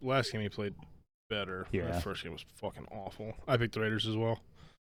 The last game he played better. Yeah. The first game was fucking awful. I picked the Raiders as well.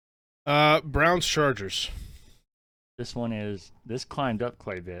 Browns Chargers. This climbed up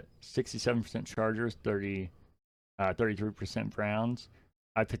quite a bit. 67% Chargers, 33% Browns.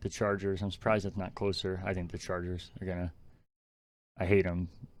 I picked the Chargers. I'm surprised it's not closer. I think the Chargers are gonna. I hate them,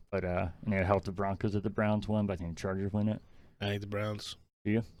 but and it helped the Broncos if the Browns won. But I think the Chargers win it. I think the Browns.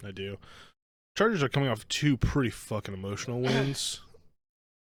 Do you? I do. Chargers are coming off 2 pretty fucking emotional wins.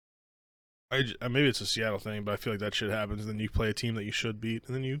 Maybe it's a Seattle thing, but I feel like that shit happens. Then you play a team that you should beat,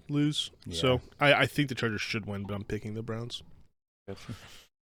 and then you lose. Yeah. So I think the Chargers should win, but I'm picking the Browns. Gotcha.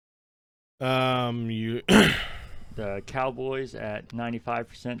 The Cowboys at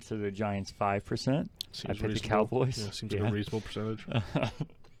 95% to the Giants 5%. I picked the Cowboys. Yeah, seems like a reasonable percentage.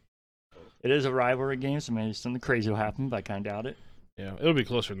 It is a rivalry game, so maybe something crazy will happen, but I kind of doubt it. Yeah, it'll be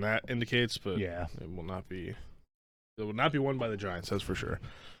closer than that indicates, but yeah, it will not be. It will not be won by the Giants, that's for sure.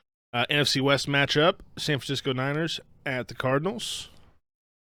 NFC West matchup: San Francisco Niners at the Cardinals.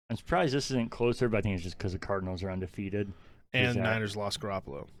 I'm surprised this isn't closer, but I think it's just because the Cardinals are undefeated. And Niners lost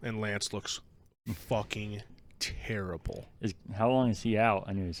Garoppolo, and Lance looks fucking terrible. How long is he out?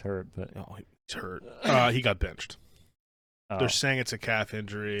 I knew he's hurt, but he's hurt. He got benched. Oh. They're saying it's a calf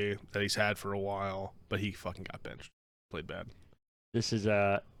injury that he's had for a while, but he fucking got benched. Played bad. This is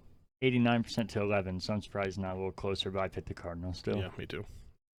 89% to 11, so I'm surprised it's not a little closer, but I picked the Cardinals still. Yeah, me too.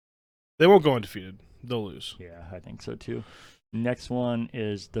 They won't go undefeated. They'll lose. Yeah, I think so too. Next one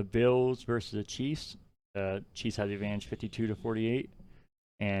is the Bills versus the Chiefs. Chiefs have the advantage 52-48,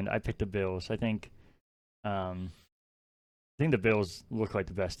 and I picked the Bills. I think the Bills look like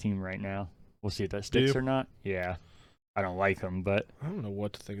the best team right now. We'll see if that sticks or not. Yeah. I don't like them, but I don't know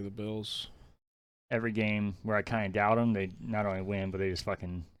what to think of the Bills. Every game where I kind of doubt them, they not only win, but they just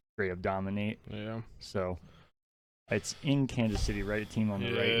fucking straight up dominate. Yeah. So it's in Kansas City, right? A team on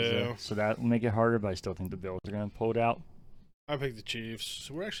the right. So that will make it harder, but I still think the Bills are going to pull it out. I picked the Chiefs.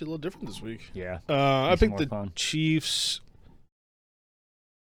 So we're actually a little different this week. Yeah. I picked the Chiefs.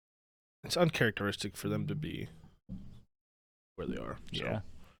 It's uncharacteristic for them to be where they are. So.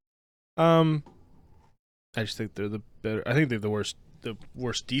 Yeah. I just think they're the better. I think they're the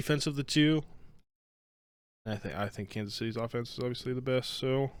worst defense of the two. I think Kansas City's offense is obviously the best.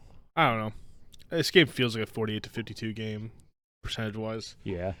 So I don't know. This game feels like a 48-52 game, percentage-wise.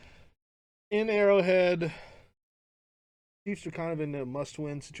 Yeah. In Arrowhead, Chiefs are kind of in a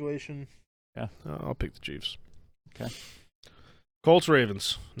must-win situation. Yeah. I'll pick the Chiefs. Okay. Colts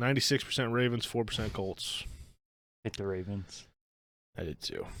Ravens. 96% Ravens, 4% Colts. Hit the Ravens. I did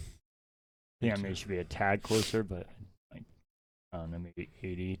too. Yeah, maybe it should be a tad closer, but like I don't know, maybe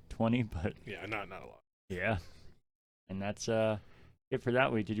 80-20, but yeah, not a lot. Yeah. And that's it for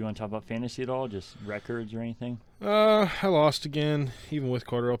that week. Did you want to talk about fantasy at all? Just records or anything? I lost again, even with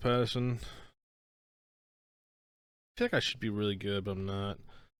Cordell Patterson. I feel like I should be really good, but I'm not.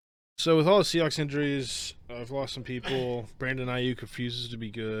 So with all the Seahawks injuries, I've lost some people. Brandon Ayuk refuses to be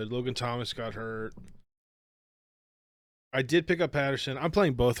good. Logan Thomas got hurt. I did pick up Patterson. I'm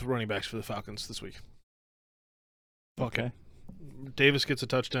playing both running backs for the Falcons this week. Okay. Davis gets a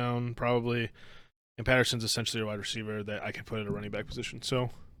touchdown, probably, and Patterson's essentially a wide receiver that I can put at a running back position. So,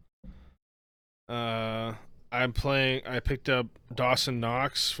 I picked up Dawson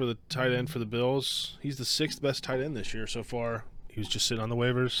Knox for the tight end for the Bills. He's the 6th best tight end this year so far. He was just sitting on the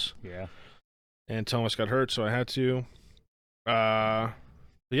waivers. Yeah. And Thomas got hurt, so I had to. But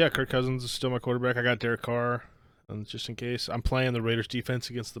yeah, Kirk Cousins is still my quarterback. I got Derek Carr. Just in case. I'm playing the Raiders defense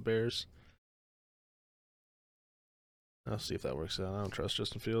against the Bears. I'll see if that works out. I don't trust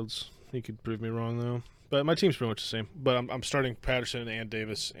Justin Fields. He could prove me wrong, though. But my team's pretty much the same. But I'm starting Patterson and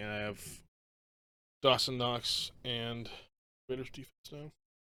Davis, and I have Dawson Knox and Raiders defense now.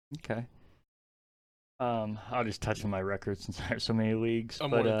 Okay. I'll just touch on my record since I have so many leagues.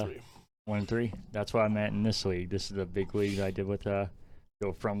 I'm 1-3. 1-3. That's why I'm at in this league. This is a big league I did with go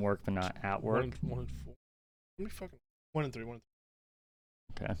from work but not at work. 1-4. How many fucking 1-3?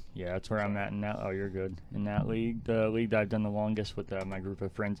 Okay, yeah, that's where I'm at in that. Oh, you're good in that league. The league that I've done the longest with my group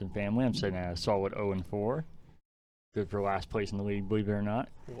of friends and family. I'm sitting at a solid 0-4. Good for last place in the league, believe it or not.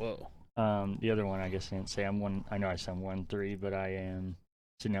 Whoa. The other one, I guess I didn't say I know I said I'm 1-3, but I am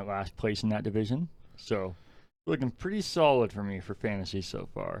sitting at last place in that division. So, looking pretty solid for me for fantasy so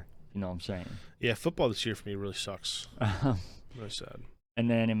far. You know what I'm saying? Yeah, football this year for me really sucks. Really sad. And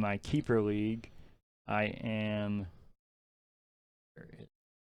then in my keeper league, I am.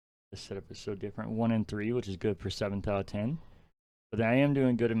 The setup is so different. 1-3, which is good for 7th out of 10. But I am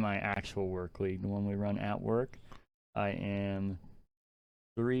doing good in my actual work league, the one we run at work. I am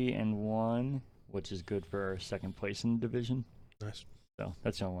 3-1, which is good for 2nd place in the division. Nice. So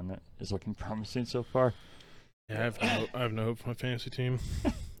that's the only one that is looking promising so far. Yeah, I have no hope for my fantasy team.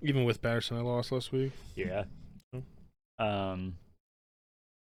 Even with Patterson, I lost last week. Yeah. I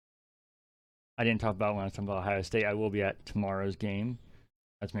didn't talk about when I was talking about Ohio State. I will be at tomorrow's game.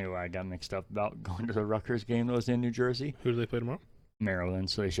 That's maybe why I got mixed up about going to the Rutgers game that was in New Jersey. Who do they play tomorrow? Maryland,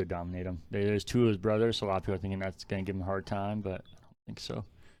 so they should dominate them. There's 2 of his brothers, so a lot of people are thinking that's going to give him a hard time, but I don't think so.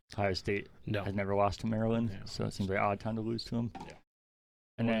 Ohio State No. has never lost to Maryland, so it seems like an odd time to lose to them. Yeah.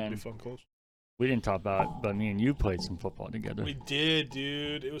 And then we didn't talk about, but me and you played some football together. We did,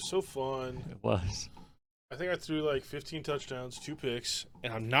 dude. It was so fun. It was. I think I threw like 15 touchdowns, 2 picks,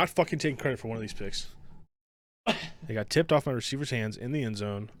 and I'm not fucking taking credit for one of these picks. They got tipped off my receiver's hands in the end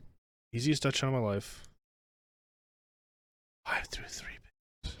zone. Easiest touchdown of my life. I threw 3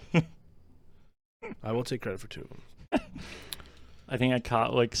 picks. I will take credit for 2 of them. I think I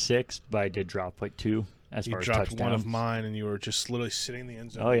caught like 6, but I did drop like 2 as You far as dropped touchdowns. one of mine, and you were just literally sitting in the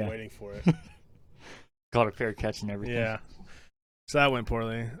end zone waiting for it. Caught a fair catch and everything. Yeah. So that went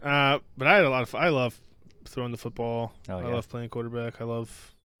poorly. But I had a lot of fun. I love throwing the football. Oh, yeah. I love playing quarterback. I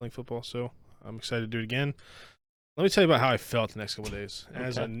love playing football. So I'm excited to do it again. Let me tell you about how I felt the next couple of days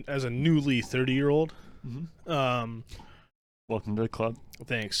as a newly 30-year-old. Mm-hmm. Welcome to the club.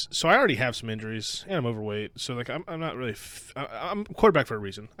 Thanks. So I already have some injuries, and I'm overweight. So like I'm not really. I'm a quarterback for a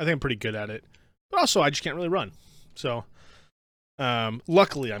reason. I think I'm pretty good at it, but also I just can't really run. So,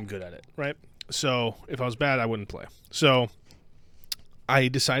 luckily I'm good at it, right? So if I was bad, I wouldn't play. So I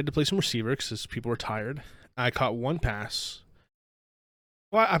decided to play some receiver because people were tired. I caught 1 pass.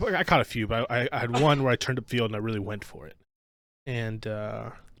 Well, I caught a few, but I had one where I turned upfield and I really went for it, and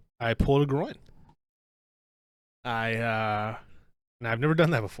I pulled a groin. And I've never done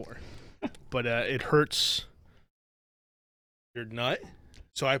that before, but it hurts your nut.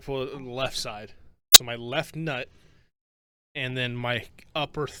 So I pulled it on the left side. So my left nut and then my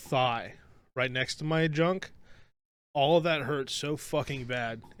upper thigh right next to my junk. All of that hurt so fucking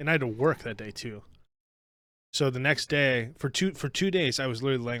bad. And I had to work that day too. So the next day, for two days, I was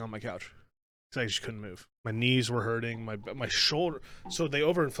literally laying on my couch because I just couldn't move. My knees were hurting, my shoulder. So they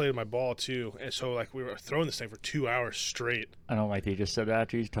overinflated my ball too, and so like we were throwing this thing for 2 hours straight. I don't like that you just said that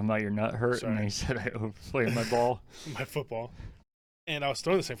after you talking about your nut hurt, Sorry. and then you said I overplayed my ball. My football. And I was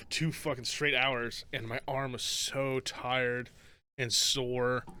throwing this thing for 2 fucking straight hours, and my arm was so tired and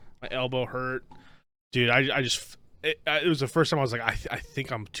sore. My elbow hurt. Dude, it was the first time I was like, I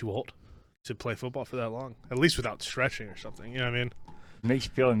think I'm too old to play football for that long, at least without stretching or something. You know what I mean? It makes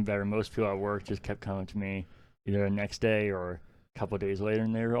you feeling better. Most people at work just kept coming to me either the next day or a couple of days later,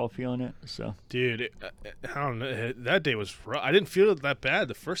 and they were all feeling it. So, dude, I don't know. That day was rough. I didn't feel it that bad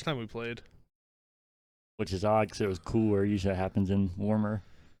the first time we played, which is odd because it was cooler. Usually, it happens in warmer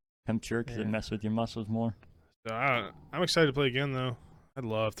temperature because it Yeah. messes with your muscles more. So I'm excited to play again, though. I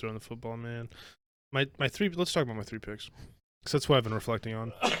love throwing the football, man. My 3. Let's talk about my 3 picks, because that's what I've been reflecting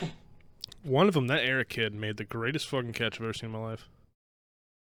on. One of them, that Eric kid, made the greatest fucking catch I've ever seen in my life.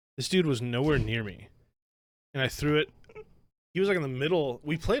 This dude was nowhere near me, and I threw it. He was like in the middle.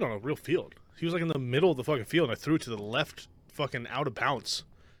 We played on a real field. He was like in the middle of the fucking field, and I threw it to the left, fucking out of bounds,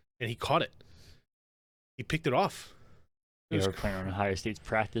 and he caught it. He picked it off. You were playing on Ohio State's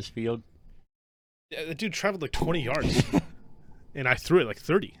practice field. Yeah, the dude traveled like 20 yards, and I threw it like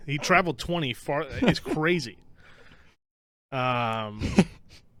 30. He traveled 20 far. It's crazy. And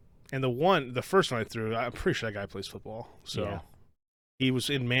the first one I threw, I'm pretty sure that guy plays football. So Yeah. He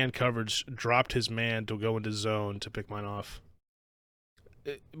was in man coverage, dropped his man to go into zone to pick mine off.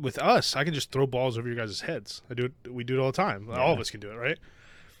 With us, I can just throw balls over your guys' heads. We do it all the time. Yeah. All of us can do it, right?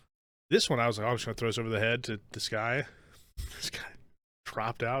 This one, I was like, I'm just going to throw this over the head to this guy. This guy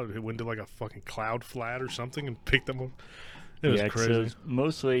dropped out. It went to like a fucking cloud flat or something and picked them up. It was crazy. So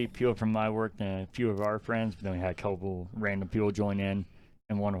mostly people from my work and a few of our friends, but then we had a couple random people join in.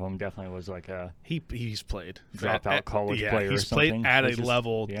 And one of them definitely was like a he's played dropout college player. He's or something. played at It's a just-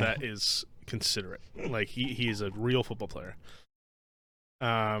 level yeah. that is considerate. Like he is a real football player.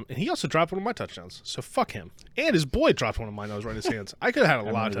 And he also dropped one of my touchdowns. So fuck him. And his boy dropped one of mine that was right in his hands. I could have had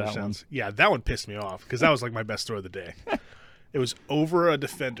a lot of remember that touchdowns. Yeah, that one pissed me off because that was like my best throw of the day. It was over a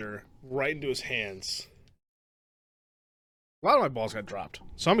defender right into his hands. A lot of my balls got dropped.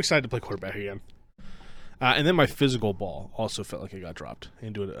 So I'm excited to play quarterback again. And then my physical ball also felt like it got dropped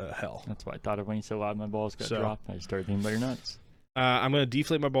into a hell. That's why I thought of when you said a lot of my balls got dropped. I started thinking about your nuts. I'm going to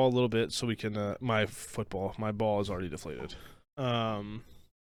deflate my ball a little bit so we can my ball is already deflated.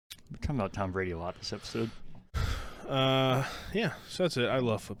 We're talking about Tom Brady a lot this episode. Yeah, so that's it. I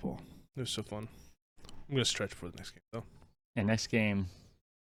love football. It was so fun. I'm going to stretch for the next game, though. And next game,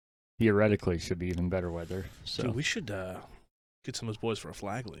 theoretically, should be even better weather. So Dude, we should get some of those boys for a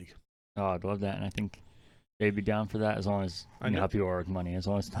flag league. Oh, I'd love that. And I think they'd be down for that as long as you know how people are with money. As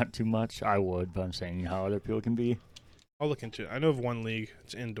long as it's not too much, I would. But I'm saying you know how other people can be. I'll look into it. I know of one league.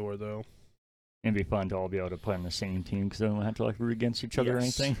 It's indoor, though. It'd be fun to all be able to play on the same team because they don't have to like root against each other or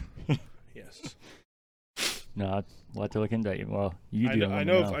anything. Yes. No, we'll have to look into that. Well, you do. I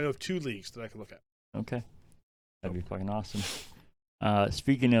know of 2 leagues that I could look at. Okay. That'd be fucking awesome.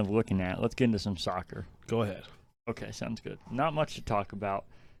 Speaking of looking at, let's get into some soccer. Go ahead. Okay, sounds good. Not much to talk about.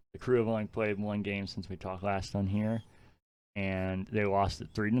 The Crew have only played one game since we talked last on here, and they lost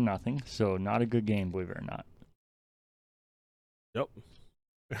it 3-0. So not a good game, believe it or not. Yep.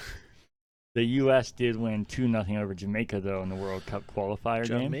 The U.S. did win 2-0 over Jamaica, though, in the World Cup qualifier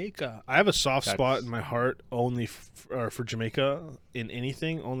game. Jamaica. I have a soft spot in my heart only for Jamaica in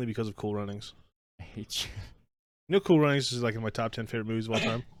anything, only because of Cool Runnings. I hate you. You know, Cool Runnings is like in my top 10 favorite movies of all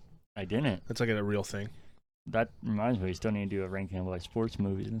time. I didn't. That's like a real thing. That reminds me, we still need to do a ranking of like sports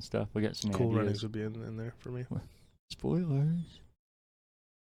movies and stuff. We got some Cool ideas. Runnings would be in there for me. Spoilers.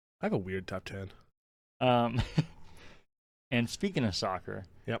 I have a weird top 10. And speaking of soccer,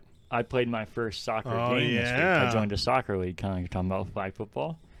 yep, I played my first soccer game this week. I joined a soccer league, kind of like you're talking about flag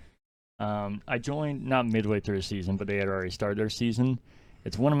football. I joined not midway through the season, but they had already started their season.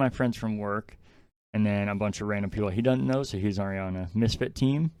 It's one of my friends from work, and then a bunch of random people he doesn't know, so he's already on a misfit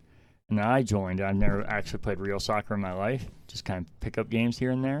team. And then I joined. I've never actually played real soccer in my life, just kind of pick up games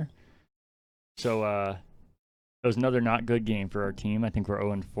here and there. So it was another not good game for our team. I think we're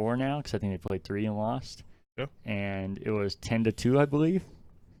 0-4 now because I think they played 3 and lost. Yeah. And it was 10-2, I believe.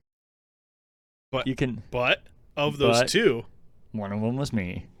 But of those two, one of them was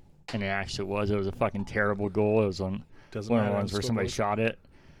me, and it actually was. It was a fucking terrible goal. It was one of the ones where somebody shot it.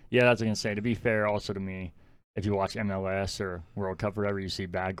 Yeah, that's what I was gonna say. To be fair, also to me, if you watch MLS or World Cup or whatever, you see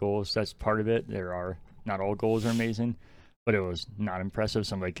bad goals. That's part of it. Not all goals are amazing, but it was not impressive.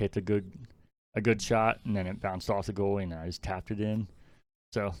 Somebody kicked a good shot, and then it bounced off the goalie, and I just tapped it in.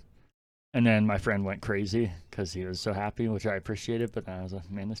 So, and then my friend went crazy because he was so happy, which I appreciated. But then I was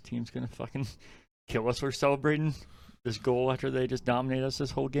like, man, this team's gonna fucking kill us for celebrating this goal after they just dominated us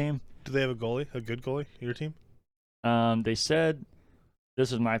this whole game. Do they have a good goalie, your team? They said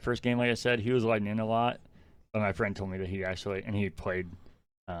this was my first game. Like I said, he was lighting in a lot. But my friend told me that he played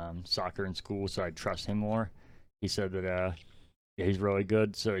soccer in school, so I trust him more. He said that yeah, he's really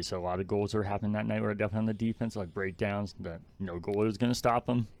good. So he said a lot of goals were happening that night were definitely on the defense, like breakdowns, that no goalie was going to stop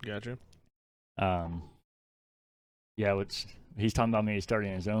him. Gotcha. Yeah, which he's talking about maybe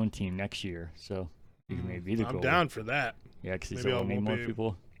starting his own team next year, so he can maybe be the goalie. I'm down for that. Yeah, because he said we'll need more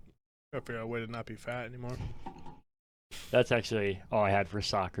people. Gotta figure out a way to not be fat anymore. That's actually all I had for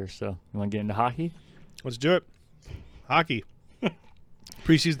soccer, so you want to get into hockey? Let's do it. Hockey.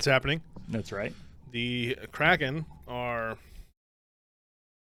 Preseason's happening. That's right. The Kraken are,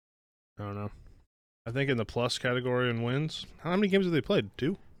 I don't know, I think in the plus category in wins. How many games have they played?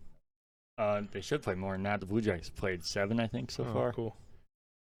 2? They should play more than that. The Blue Jackets played 7, I think, so far. Cool.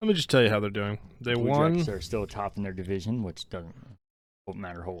 Let me just tell you how they're doing. They Blue won. Jackets are still top in their division, which won't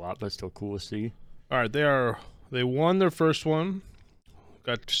matter a whole lot, but it's still cool to see. All right, they won their first one,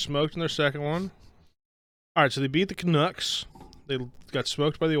 got smoked in their second one. All right, so they beat the Canucks. They got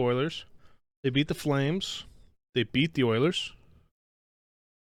smoked by the Oilers. They beat the Flames. They beat the Oilers.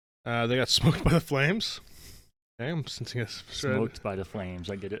 They got smoked by the Flames. Okay, I'm sensing a smoked by the Flames.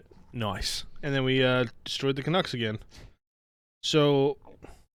 I get it. Nice. And then we destroyed the Canucks again. So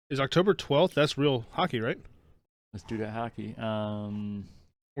is October 12th? That's real hockey, right? Let's do that hockey.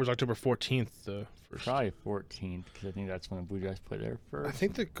 Or is October 14th the first? Probably 14th, because I think that's when the Blue Jays play their first. I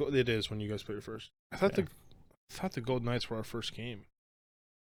think it is when you guys play your first. I thought the Golden Knights were our first game.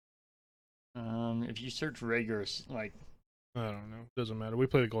 If you search Rager's, like, I don't know. Doesn't matter. We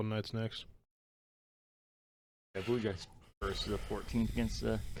play the Golden Knights next. The Blue Jays first is the 14th against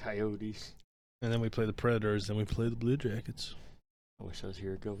the Coyotes. And then we play the Predators, then we play the Blue Jackets. I wish I was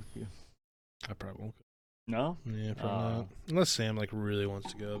here to go with you. I probably won't go. No? Yeah, probably not. Unless Sam really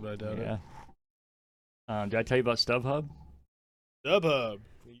wants to go, but I doubt it. Yeah. Did I tell you about StubHub? StubHub.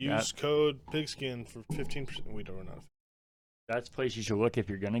 Use code Pigskin for 15%. We don't know. That's the place you should look if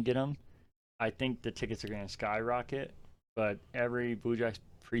you're going to get them. I think the tickets are going to skyrocket, but every Blue Jackets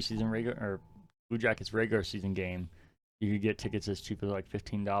preseason Blue Jackets regular season game, you could get tickets as cheap as like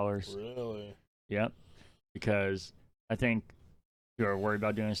 $15. Really? Yep. Because I think you're worried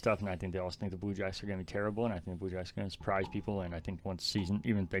about doing stuff, and I think they also think the Blue Jackets are going to be terrible, and I think the Blue Jackets are going to surprise people. And I think once season,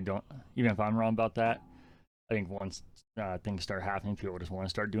 even if I'm wrong about that, I think once things start happening, people just want to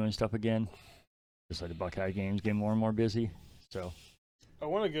start doing stuff again. Just like the Buckeye games get more and more busy. So I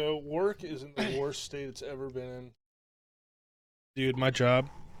want to go. Work is in the worst state it's ever been in. Dude, my job,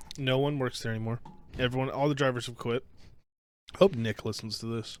 no one works there anymore. All the drivers have quit. Hope Nick listens to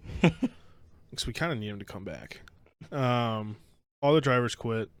this. Because we kind of need him to come back. All the drivers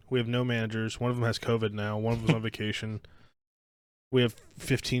quit. We have no managers. One of them has COVID now. One of them's on vacation. We have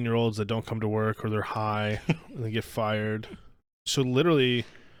 15-year-olds that don't come to work or they're high and they get fired. So literally,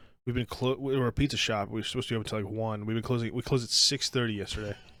 We've been we're a pizza shop. We were supposed to be open until like 1. We've been closing. We closed at 6:30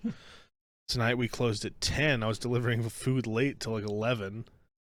 yesterday. Tonight we closed at 10. I was delivering food late till like 11,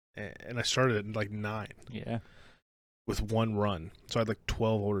 and I started at like 9. Yeah. With one run, so I had like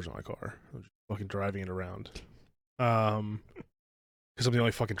 12 orders on my car. I was just fucking driving it around. Because I'm the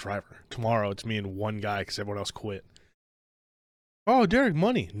only fucking driver. Tomorrow it's me and one guy because everyone else quit. Oh, Derek,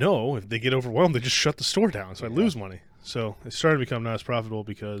 money. No, if they get overwhelmed, they just shut the store down, so I lose money. So it started to become not as profitable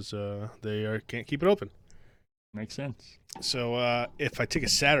because can't keep it open. Makes sense. So if I take a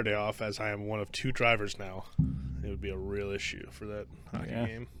Saturday off, as I am one of 2 drivers now, it would be a real issue for that hockey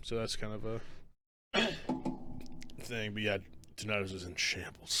game. So that's kind of a thing. But yeah, Donato's is in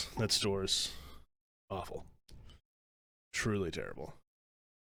shambles. That store is awful. Truly terrible.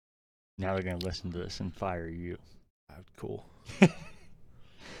 Now they're going to listen to this and fire you. Cool. The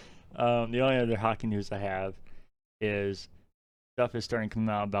only other hockey news I have is stuff is starting to come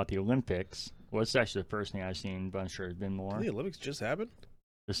out about the Olympics. Well, it's actually the first thing I've seen, but I'm sure there's been more. Did the Olympics just happened?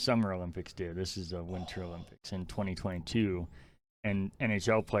 The Summer Olympics did. This is the Winter Olympics in 2022. And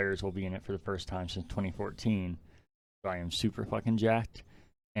NHL players will be in it for the first time since 2014. So I am super fucking jacked.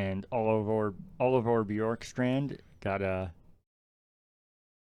 And Oliver Bjorkstrand got a...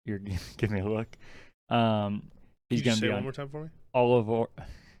 You're giving me a look. He's going to be say on... one more time for me? Oliver...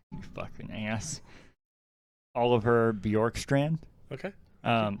 You fucking ass. Oliver Bjorkstrand. Okay.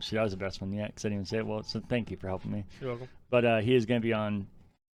 So that was the best one yet because I didn't even say it well. So thank you for helping me. You're welcome. But he is going to be on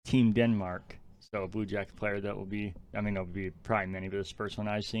Team Denmark. So a Blue Jacket player that will be, I mean, there'll be probably many, but this is the first one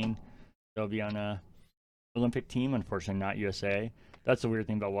I've seen. They'll be on a Olympic team, unfortunately not USA. That's the weird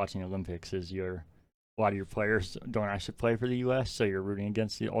thing about watching the Olympics is a lot of your players don't actually play for the US, so you're rooting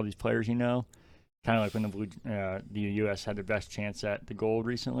against all these players you know. Kind of like when the U.S. had their best chance at the gold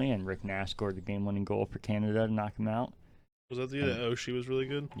recently, and Rick Nash scored the game-winning goal for Canada to knock him out. Was that the year that Oshie was really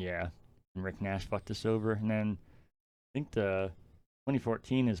good? Yeah, and Rick Nash fucked us over. And then I think the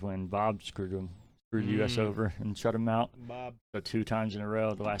 2014 is when Bob screwed the U.S. over and shut him out. Bob. So 2 times in a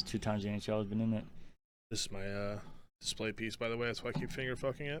row, the last 2 times the NHL has been in it. This is my display piece, by the way. That's why I keep finger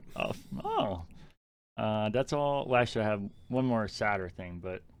fucking it. Oh. That's all. Well, actually, I have one more sadder thing,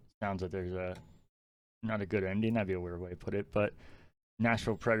 but it sounds like there's not a good ending. That'd be a weird way to put it. But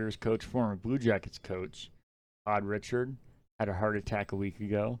Nashville Predators coach, former Blue Jackets coach, Todd Richard, had a heart attack a week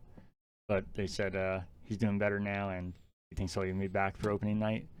ago. But they said he's doing better now, and he thinks he'll even be back for opening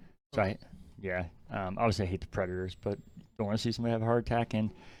night. So, obviously I hate the Predators, but don't want to see somebody have a heart attack.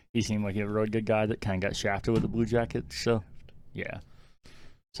 And he seemed like a really good guy that kind of got shafted with the Blue Jackets. So, yeah.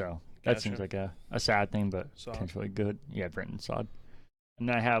 So that seems like a sad thing, but potentially good. Yeah, Brenton Sod. And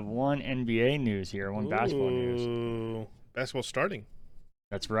I have one NBA news here, one basketball news. Basketball starting.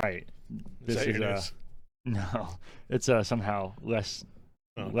 That's right. Is that your news? No, it's somehow less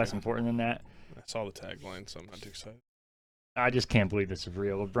important than that. I saw the tagline, so I'm not too excited. I just can't believe this is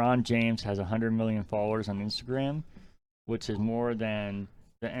real. LeBron James has 100 million followers on Instagram, which is more than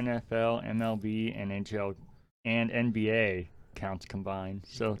the NFL, MLB, NHL, and NBA counts combined.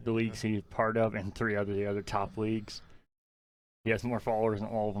 So the leagues he's part of and 3 the other top leagues. He has more followers than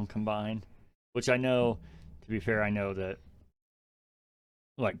all of them combined, which I know, to be fair, I know that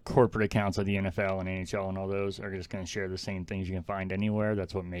like corporate accounts of the NFL and NHL and all those are just going to share the same things you can find anywhere.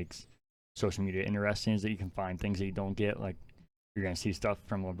 That's what makes social media interesting, is that you can find things that you don't get. Like you're going to see stuff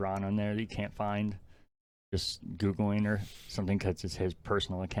from LeBron on there that you can't find just Googling or something because it's his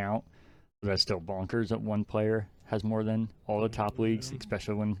personal account. But that's still bonkers that one player has more than all the top leagues,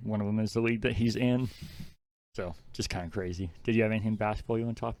 especially when one of them is the league that he's in. So, just kind of crazy. Did you have anything basketball you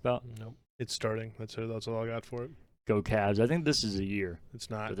want to talk about? Nope. It's starting. That's all I got for it. Go Cavs. I think this is a year. It's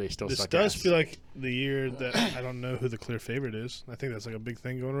not. But they still this suck does ass. feel like the year that I don't know who the clear favorite is. I think that's like a big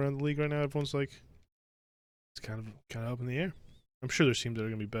thing going around the league right now. Everyone's like, it's kind of up in the air. I'm sure there's teams that are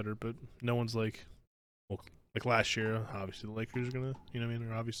going to be better, but no one's like, well, like last year, obviously the Lakers are going to, you know what I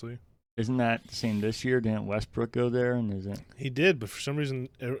mean? Or obviously. Isn't that the same this year? Didn't Westbrook go there? And is it? He did, but for some reason,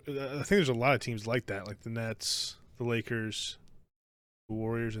 I think there's a lot of teams like that, like the Nets, the Lakers, the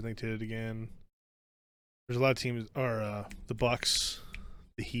Warriors, I think did it again. There's a lot of teams, or the Bucks,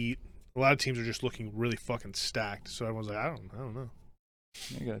 the Heat. A lot of teams are just looking really fucking stacked. So everyone's like, I don't know.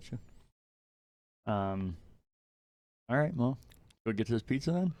 I got you. All right, well, go get to this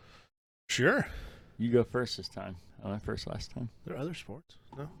pizza then. Sure. You go first this time. I went first last time. There are other sports.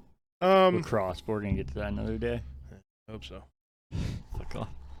 No. Lacrosse. We're gonna get to that another day. I hope so. Fuck off.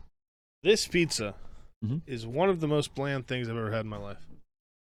 This pizza is one of the most bland things I've ever had in my life.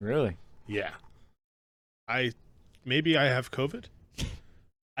 Really? Yeah. Maybe I have COVID.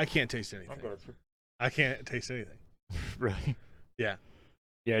 I can't taste anything. I can't taste anything. Really? Yeah.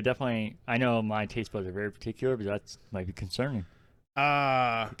 Yeah, definitely. I know my taste buds are very particular, but that might be concerning.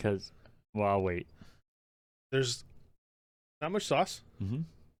 Because, well, I'll wait. There's not much sauce, Mm-hmm.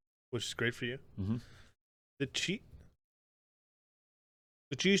 which is great for you. Mm-hmm. The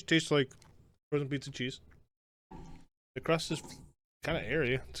cheese tastes like frozen pizza cheese. The crust is kind of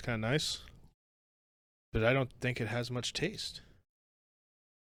airy. It's kind of nice, but I don't think it has much taste.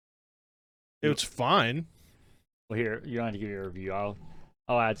 It's fine. Well, here, you don't have to give your review. I'll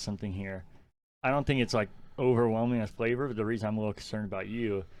add something here. I don't think it's like overwhelming with flavor, but the reason I'm a little concerned about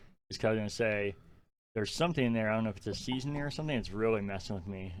you is because I'm gonna say there's something in there. I don't know if it's a seasoning or something. It's really messing with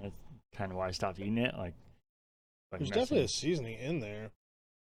me. That's kind of why I stopped eating it. Like There's messing definitely a seasoning in there.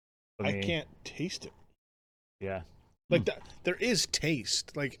 with I me. can't taste it. Yeah. Like that, there is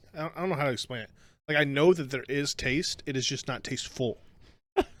taste. Like I don't know how to explain it. Like I know that there is taste. It is just not tasteful.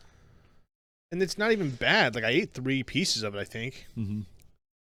 And it's not even bad. Like I ate 3 pieces of it, I think. Mm-hmm.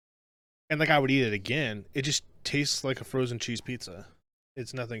 And like I would eat it again. It just tastes like a frozen cheese pizza.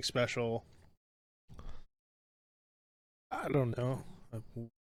 It's nothing special. I don't know.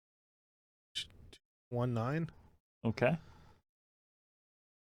 1.9. Okay.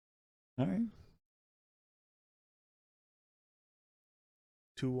 All right.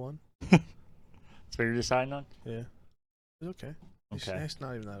 2.1. That's what you're deciding on? Yeah. It's okay. Okay. It's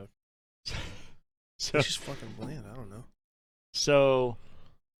not even that okay. So, It's just fucking bland. I don't know. so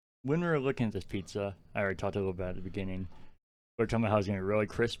when we were looking at this pizza, I already talked a little bit at the beginning. We were talking about how it's going to be really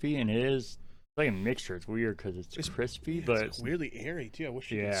crispy, and it is like a mixture. It's weird because it's crispy, yeah, but it's weirdly airy too. I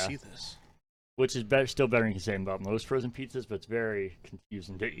wish you could see this. Which is better, still better than you can say about most frozen pizzas, but it's very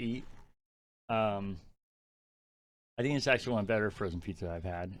confusing to eat. I think it's actually one of the better frozen pizzas I've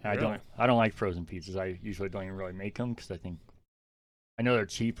had. Really? I don't like frozen pizzas. I usually don't even really make them because I know they're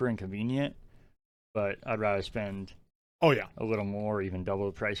cheaper and convenient, but I'd rather spend Oh yeah. a little more, even double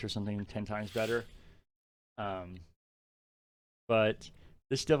the price or something, 10 times better. But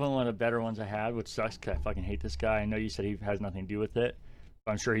this is definitely one of the better ones I had, which sucks because I fucking hate this guy. I know you said he has nothing to do with it,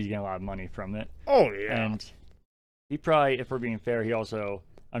 but I'm sure he's getting a lot of money from it. Oh yeah. And he probably, if we're being fair,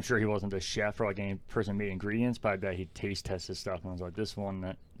 I'm sure he wasn't the chef or like any person made ingredients, but I bet he taste tested stuff and was like, this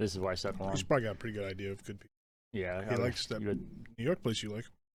is why I settled on. He's probably got a pretty good idea of good pizza. Yeah. He likes that New York place you like.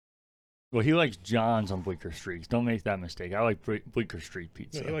 Well, he likes John's on Bleecker Street. Don't make that mistake. I like Bleecker Street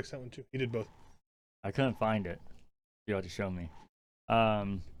pizza. Yeah, he likes that one too. He did both. I couldn't find it. You have to show me.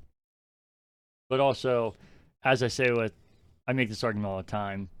 But also, as I say I make this argument all the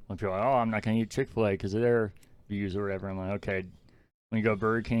time when people are like, oh, I'm not going to eat Chick-fil-A because of their views or whatever. I'm like, okay, when you go to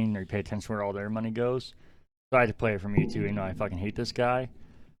Burger King, or you pay attention where all their money goes. So I had to play it for me too. I fucking hate this guy.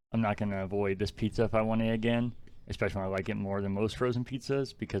 I'm not going to avoid this pizza if I want it again, especially when I like it more than most frozen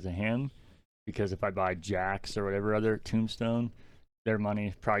pizzas because of him. Because if I buy Jack's or whatever other Tombstone, their money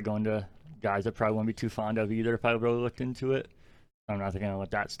is probably going to guys that probably won't be too fond of either if I really looked into it. I'm not going to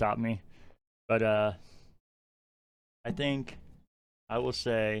let that stop me. But I think I will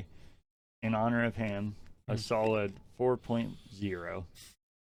say, in honor of him, a solid 4.0.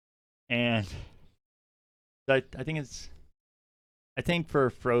 And I think for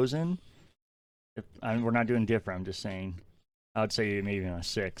Frozen, we're not doing different, I'm just saying, I would say maybe a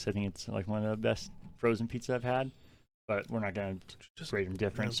 6. I think it's like one of the best frozen pizza I've had, but we're not going to rate them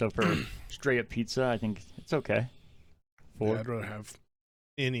different. So for straight up pizza, I think it's okay. 4. Yeah, I'd rather have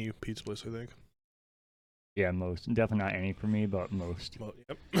any pizza place, I think. Yeah, most. Definitely not any for me, but most. Well,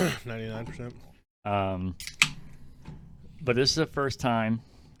 yep, 99%. But this is the first time.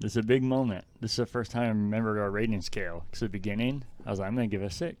 This is a big moment. This is the first time I remembered our rating scale. Because at the beginning, I was like, I'm going to give it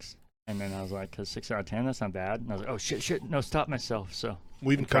a 6. And then I was like, because 6 out of 10, that's not bad. And I was like, oh, shit, no, stop myself. So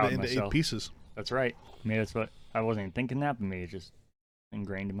we even cut it into 8 pieces. That's right. Maybe that's what, I wasn't even thinking that, but maybe it's just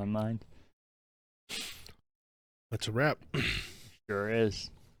ingrained in my mind. That's a wrap. Sure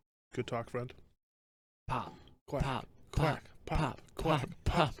is. Good talk, friend. Pop, quack, pop, quack, pop, quack, quack,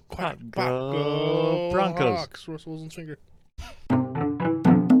 pop, quack, quack, quack. Go Broncos. Hawks. Russell Wilson's finger.